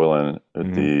Bob Boylan,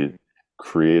 the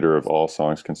creator of All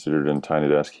Songs Considered in Tiny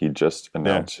Desk. He just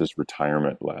announced his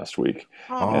retirement last week.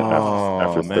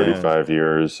 After 35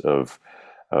 years of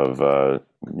kind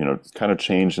of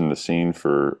changing the scene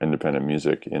for independent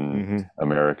music in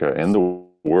America and the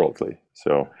worldly.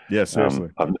 So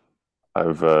seriously.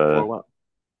 I've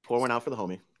pour one out for the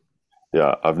homie.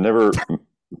 Yeah, I've never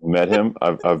met him.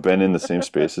 I've been in the same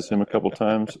space as him a couple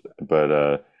times,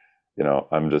 but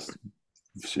I'm just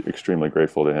extremely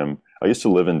grateful to him. I used to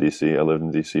live in DC. I lived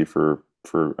in DC for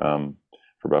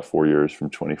about 4 years, from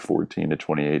 2014 to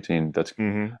 2018. That's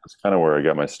kind of where I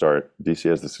got my start. DC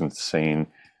has this insane,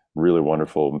 really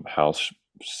wonderful house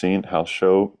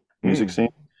show music scene.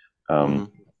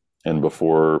 And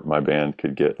before my band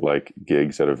could get like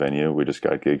gigs at a venue, we just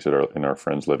got gigs in our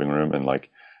friend's living room, and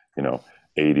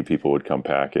 80 people would come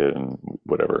pack it, and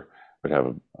whatever. We'd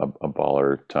have a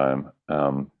baller time.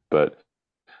 But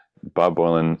Bob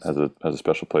Boilen has a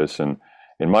special place in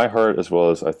my heart, as well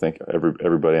as I think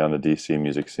everybody on the DC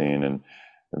music scene, and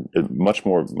much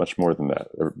more than that,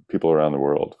 people around the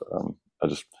world.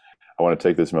 I want to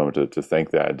take this moment to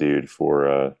thank that dude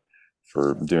for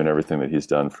doing everything that he's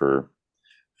done for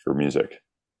music.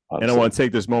 Honestly. And I want to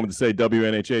take this moment to say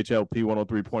WNHHLP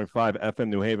 103.5 FM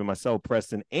New Haven, myself,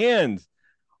 Preston, and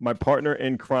my partner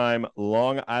in crime,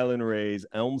 Long Island Rays,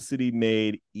 Elm City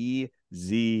made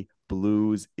EZ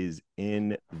BlueZ is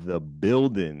in the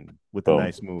building with the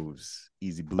nice moves.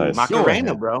 Easy BlueZ. Nice.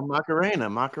 Macarena, bro.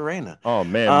 Macarena. Oh,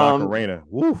 man, Macarena.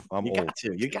 Woo, I'm you old. got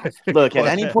to. You got to. Look, at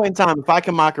any point in time, if I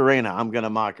can Macarena, I'm going to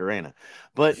Macarena.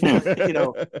 But,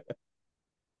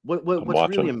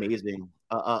 what's really amazing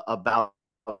about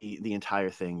the entire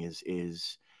thing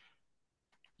is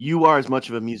you are as much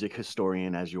of a music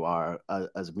historian as you are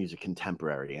as a music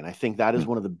contemporary. And I think that is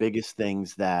one of the biggest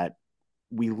things that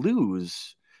we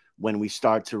lose when we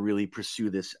start to really pursue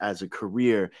this as a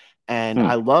career. And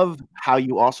I love how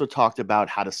you also talked about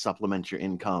how to supplement your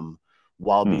income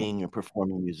while being a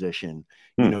performing musician.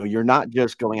 You're not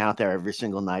just going out there every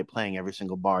single night, playing every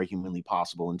single bar humanly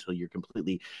possible until you're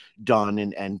completely done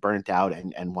and burnt out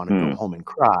and want to go home and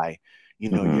cry.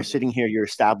 You're sitting here, you're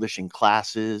establishing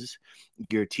classes,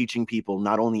 you're teaching people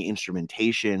not only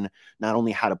instrumentation, not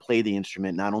only how to play the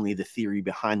instrument, not only the theory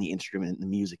behind the instrument and the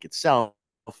music itself,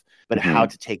 but how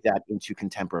to take that into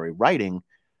contemporary writing.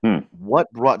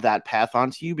 What brought that path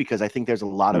onto you? Because I think there's a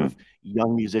lot of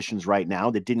young musicians right now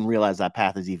that didn't realize that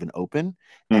path is even open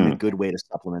and a good way to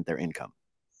supplement their income.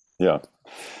 Yeah.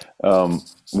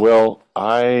 Well,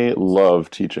 I love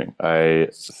teaching.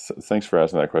 Thanks for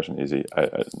asking that question, Easy.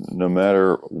 No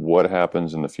matter what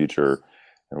happens in the future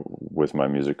with my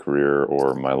music career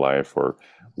or my life or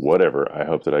whatever, I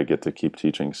hope that I get to keep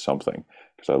teaching something,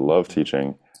 because I love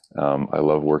teaching. I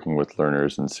love working with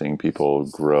learners and seeing people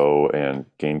grow and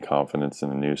gain confidence in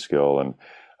a new skill. And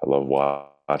I love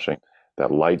watching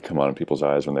that light come on in people's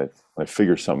eyes when they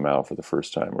figure something out for the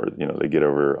first time, or they get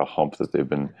over a hump that they've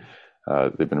been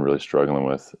really struggling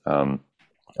with.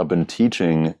 I've been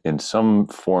teaching in some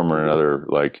form or another,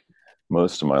 like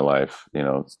most of my life,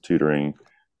 tutoring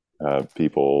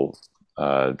people,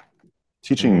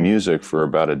 teaching music for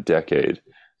about a decade,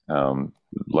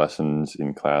 lessons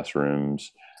in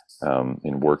classrooms,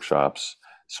 in workshops,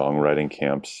 songwriting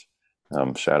camps.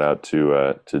 Shout out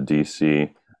to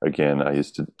DC. Again, I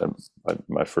used to,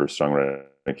 my first songwriting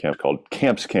camp called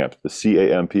Camps Camp, the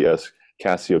CAMPS,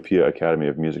 Cassiopeia Academy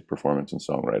of Music Performance and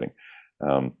Songwriting.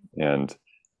 And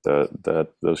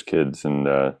those kids in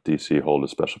DC hold a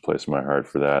special place in my heart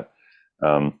for that.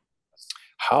 The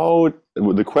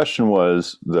question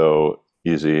was, though,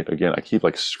 Easy, again, I keep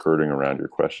skirting around your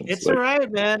questions. It's all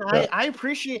right, man. Yeah. I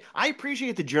appreciate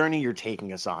the journey you're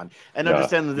taking us on, and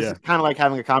understand that this is kind of like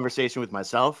having a conversation with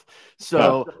myself.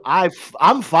 So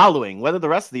I'm following, whether the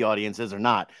rest of the audience is or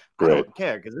not. Great. I don't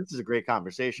care, because this is a great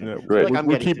conversation. Yeah, great.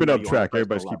 We're keeping up track.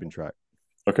 Everybody's keeping track.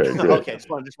 Okay, great. Okay, just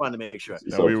wanted to make sure.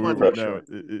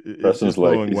 Preston's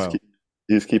like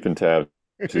he's keeping tabs.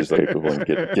 She's like,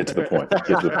 get to the point.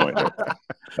 Get to the point.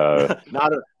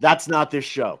 That's not this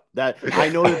show. That I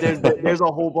know that there's a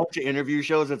whole bunch of interview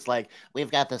shows. It's like, we've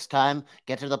got this time,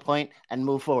 get to the point and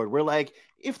move forward. We're like,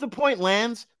 if the point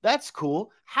lands, that's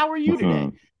cool. How are you today?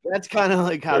 That's kind of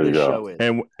like how this show is.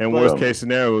 And worst case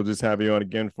scenario, we'll just have you on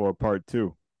again for part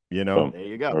 2. There you go. There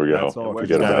we go. That's all.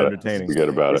 Forget about it. Forget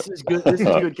about it. This is good. This is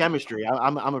good chemistry.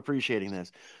 I'm appreciating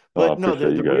this. But no,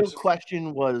 the real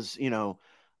question was,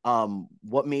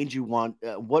 what made you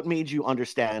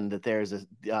understand that there's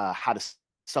how to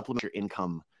supplement your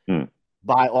income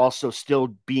by also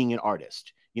still being an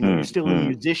artist? You're still a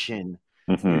musician.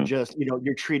 You're just,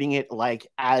 you're treating it like,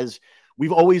 as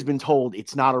we've always been told,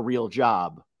 it's not a real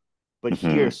job, but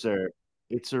here, sir,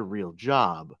 it's a real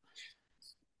job.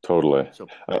 Totally. So,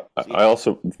 I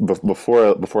also,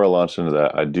 before I launch into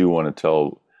that, I do want to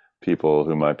tell people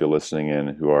who might be listening in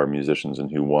who are musicians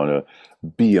and who want to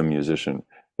be a musician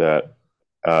that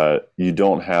you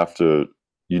don't have to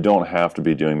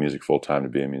be doing music full time to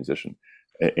be a musician.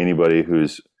 Anybody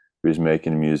who's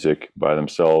making music by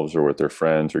themselves or with their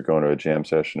friends or going to a jam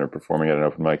session or performing at an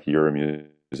open mic, you're a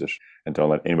musician, and don't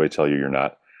let anybody tell you you're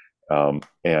not.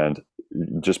 And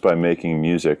just by making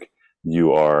music,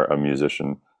 you are a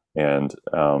musician. And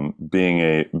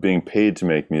being paid to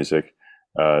make music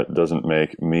doesn't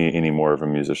make me any more of a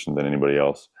musician than anybody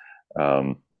else.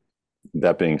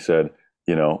 That being said,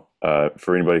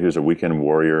 for anybody who's a weekend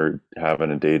warrior,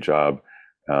 having a day job,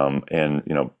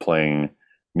 and playing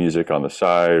music on the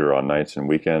side or on nights and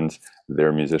weekends,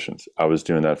 they're musicians. I was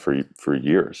doing that for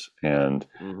years, and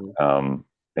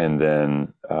and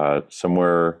then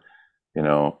somewhere,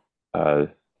 to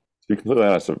be completely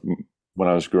honest, when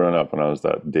I was growing up, when I was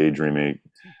that daydreamy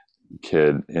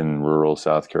kid in rural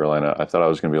South Carolina, I thought I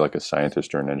was going to be like a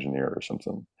scientist or an engineer or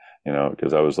something,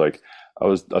 because I was a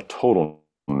total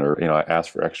nerd. I asked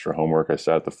for extra homework. I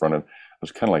sat at the front of, I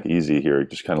was kind of like easy here,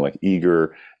 just kind of like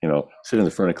eager, sitting in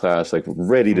the front of class, like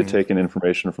ready to take in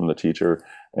information from the teacher.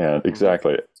 And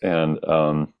exactly. And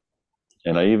I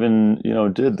even,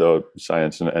 did the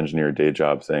science and engineer day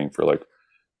job thing for like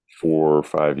 4 or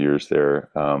 5 years there.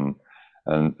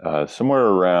 And somewhere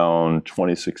around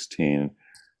 2016,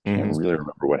 I can't really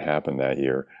remember what happened that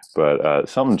year, but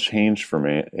something changed for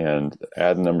me, and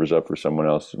adding numbers up for someone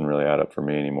else didn't really add up for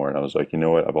me anymore. And I was like, you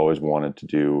know what? I've always wanted to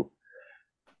do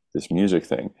this music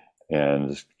thing and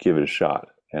just give it a shot.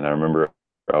 And I remember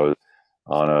I was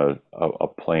on a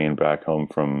plane back home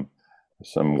from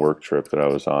some work trip that I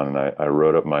was on, and I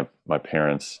wrote up my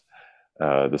parents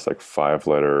this like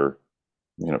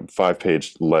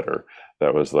 5-page letter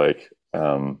that was like,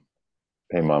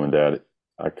 hey, Mom and Dad,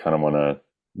 I kind of want to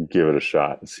give it a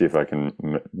shot and see if I can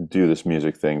do this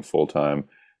music thing full time,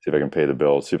 see if I can pay the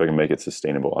bills, see if I can make it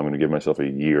sustainable. I'm going to give myself a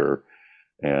year.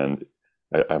 And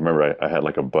I remember I had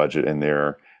like a budget in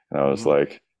there, and I was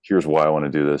like, here's why I want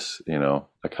to do this. I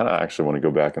kind of actually want to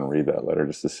go back and read that letter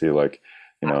just to see, like,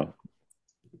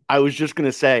 I was just going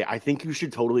to say, I think you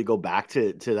should totally go back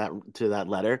to that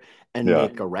letter and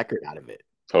make a record out of it.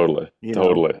 Totally.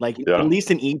 Like at least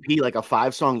an EP, like a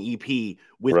 5-song EP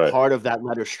with part of that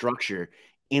letter structure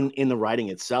in the writing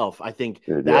itself. I think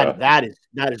that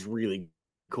is really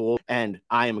cool. And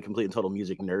I am a complete and total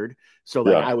music nerd. So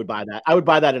like I would buy that. I would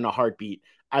buy that in a heartbeat.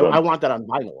 I want that on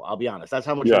vinyl. I'll be honest. That's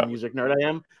how much of a music nerd I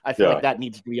am. I feel like that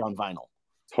needs to be on vinyl.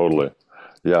 Totally.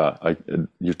 Yeah.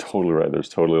 You're totally right. There's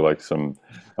totally like some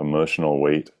emotional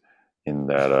weight in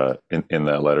that in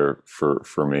that letter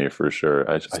for me, for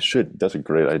sure. I should. That's a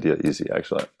great idea. Easy,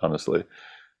 actually, honestly.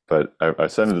 But I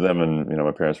sent it to them, and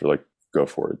my parents were like, "Go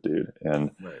for it, dude."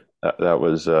 And that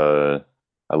was I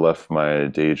left my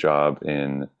day job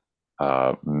in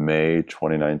May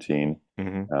 2019.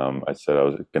 I said I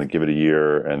was going to give it a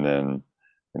year, and then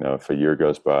if a year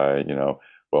goes by,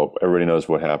 well, everybody knows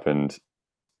what happened.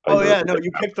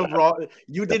 You picked the wrong.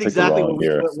 You did exactly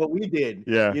what we did.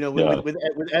 Yeah.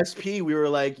 With SP, we were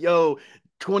like, "Yo,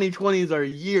 2020 is our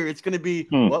year. It's gonna be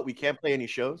what? We can't play any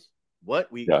shows.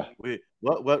 What? We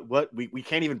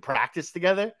can't even practice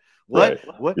together. What?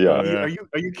 Right. What? Yeah. Are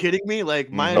you kidding me?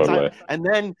 Like my entire. And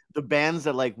then the bands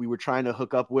that like we were trying to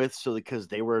hook up with, so because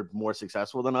they were more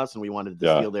successful than us, and we wanted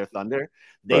to steal their thunder,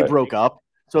 they broke up.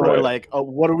 So we're like, oh,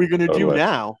 what are we gonna do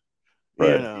now?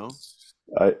 Right.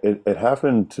 It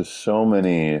happened to so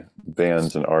many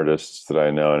bands and artists that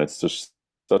I know, and it's just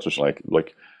such a like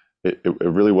it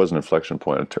really was an inflection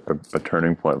point, a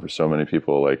turning point for so many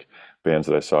people. Like bands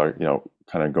that I saw,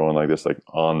 kind of going like this, like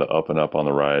on the up and up, on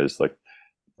the rise, like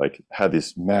had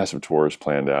these massive tours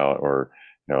planned out, or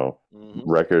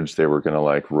records they were going to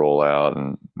like roll out,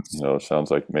 and it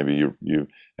sounds like maybe you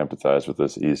empathize with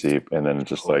this, Easy, and then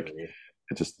just like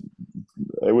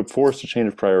it would force a change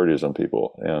of priorities on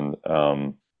people. And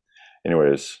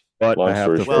anyways, but I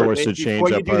have to force a change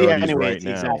of priorities right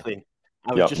now. Exactly.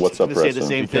 I was just what's up, going to say the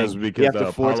same because thing. Because the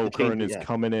Apollo current is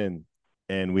coming in,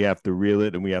 and we have to reel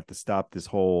it, and we have to stop this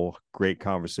whole great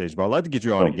conversation. But I'd like to get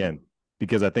you on again,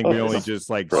 because I think we only just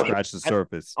like scratched the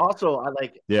surface. Also,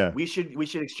 we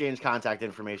should exchange contact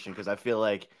information, because I feel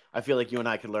like you and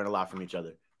I could learn a lot from each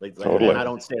other. Totally. And I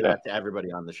don't say that to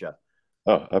everybody on the show.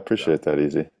 Oh, I appreciate that,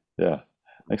 Easy. Yeah.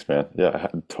 Thanks, man. Yeah,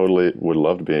 I totally would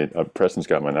love to be. Preston's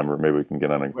got my number. Maybe we can get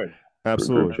on a group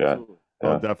chat.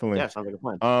 Oh, definitely. Yeah, sounds like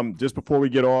a plan. Just before we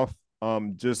get off,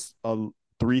 just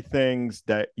 3 things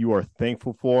that you are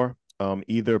thankful for,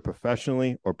 either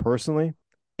professionally or personally,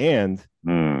 and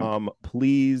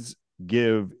please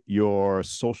give your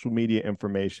social media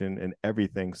information and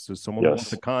everything, so someone wants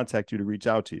to contact you to reach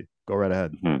out to you. Go right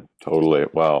ahead. Totally.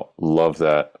 Wow, love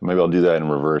that. Maybe I'll do that in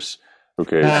reverse.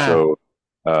 Okay, so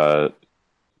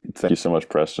thank you so much,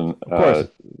 Preston. Of course.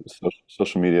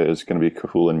 Social media is going to be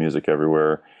Cuchulain Music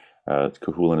everywhere.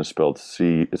 Cuchulain is spelled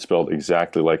it's spelled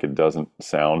exactly like it doesn't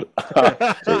sound.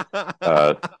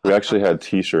 We actually had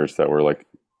t-shirts that were like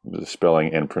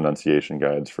spelling and pronunciation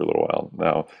guides for a little while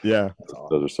now. Yeah,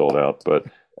 those are sold out. But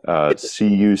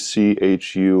Cuchulain,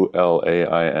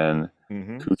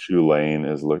 Cuchulain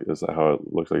is how it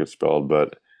looks like it's spelled.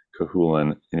 But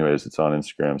Cuchulain, anyways, it's on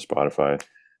Instagram, Spotify,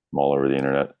 I'm all over the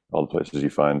internet, all the places you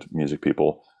find music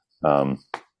people. Man,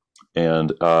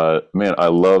 I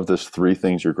love this 3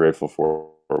 things you're grateful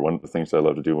for. One of the things I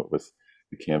love to do with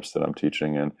the camps that I'm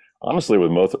teaching, and honestly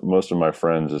with most of my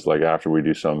friends, is like after we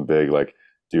do something big, like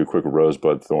do a quick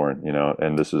rosebud thorn,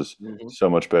 and this is so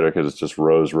much better because it's just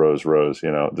rose,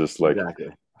 just like Exactly.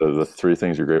 the 3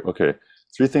 things you're grateful. Okay,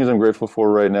 3 things I'm grateful for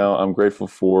right now. I'm grateful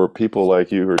for people like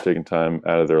you who are taking time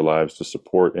out of their lives to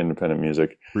support independent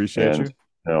music. Appreciate you.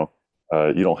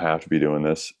 You don't have to be doing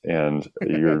this, and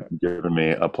you're giving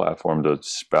me a platform to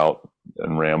spout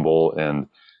and ramble and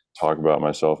talk about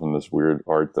myself and this weird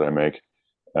art that I make.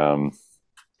 So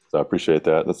I appreciate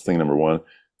that. That's thing number 1.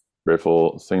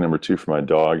 Grateful. Thing number 2 for my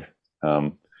dog.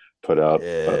 Put out.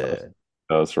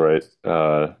 That's right.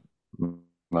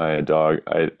 My dog.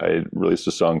 I released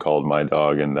a song called "My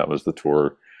Dog," and that was the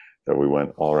tour that we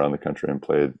went all around the country and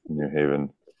played New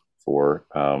Haven for.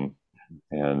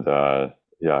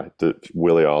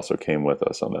 Willie also came with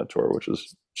us on that tour, which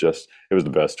was it was the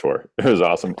best tour. It was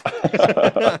awesome.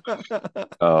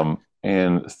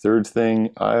 And third thing,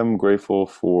 I am grateful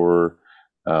for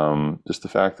just the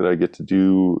fact that I get to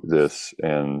do this,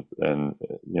 and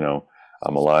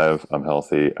I'm alive, I'm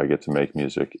healthy, I get to make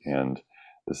music, and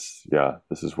this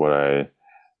is what I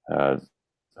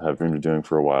have dreamed of doing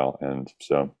for a while, and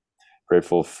so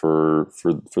grateful for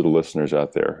the listeners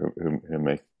out there who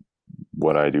make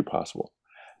what I do possible.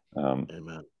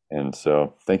 Amen. And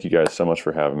so thank you guys so much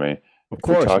for having me. Of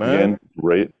course, talk man. again,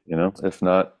 great. If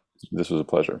not, this was a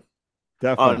pleasure.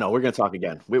 Definitely. Oh no, we're gonna talk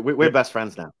again. We're best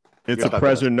friends now. It's a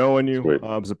pleasure knowing you. Sweet.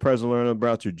 It's a pleasure learning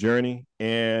about your journey,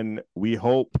 and we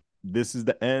hope this is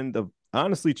the end of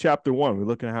honestly chapter 1. We're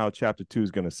looking at how chapter 2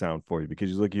 is going to sound for you,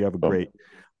 because you have a great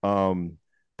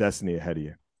destiny ahead of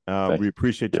you. We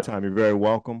appreciate your time. You're very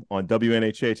welcome on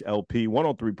WNHH LP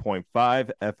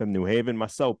 103.5 FM New Haven.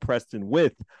 Myself, Preston,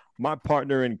 with my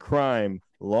partner in crime,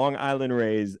 Long Island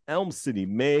raised, Elm City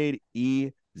made,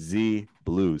 EZ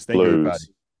BlueZ. Thank you, everybody.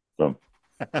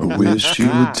 I wish you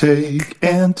would take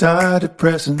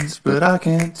antidepressants, but I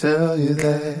can't tell you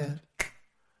that.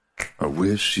 I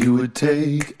wish you would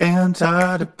take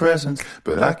antidepressants,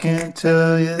 but I can't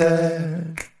tell you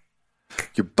that.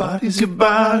 Your body's your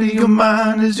body, your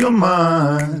mind is your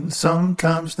mind.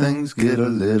 Sometimes things get a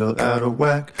little out of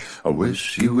whack. I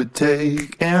wish you would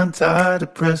take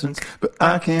antidepressants, but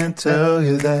I can't tell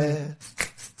you that.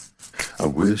 I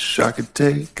wish I could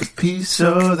take a piece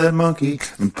of that monkey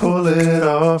and pull it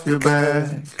off your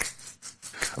back.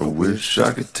 I wish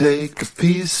I could take a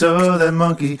piece of that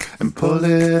monkey and pull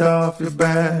it off your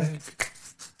back.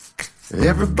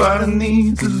 Everybody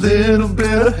needs a little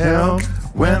bit of help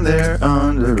when they're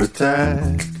under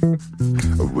attack.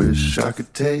 I wish I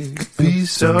could take a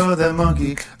piece of that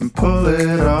monkey and pull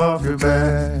it off your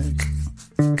back.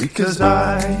 Because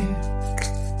I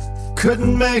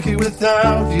couldn't make it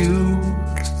without you.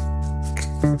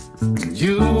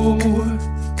 You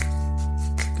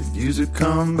could use a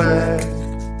comeback.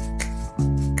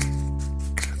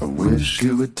 I wish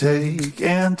you would take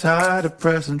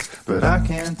antidepressants, but I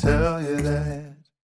can't tell you that.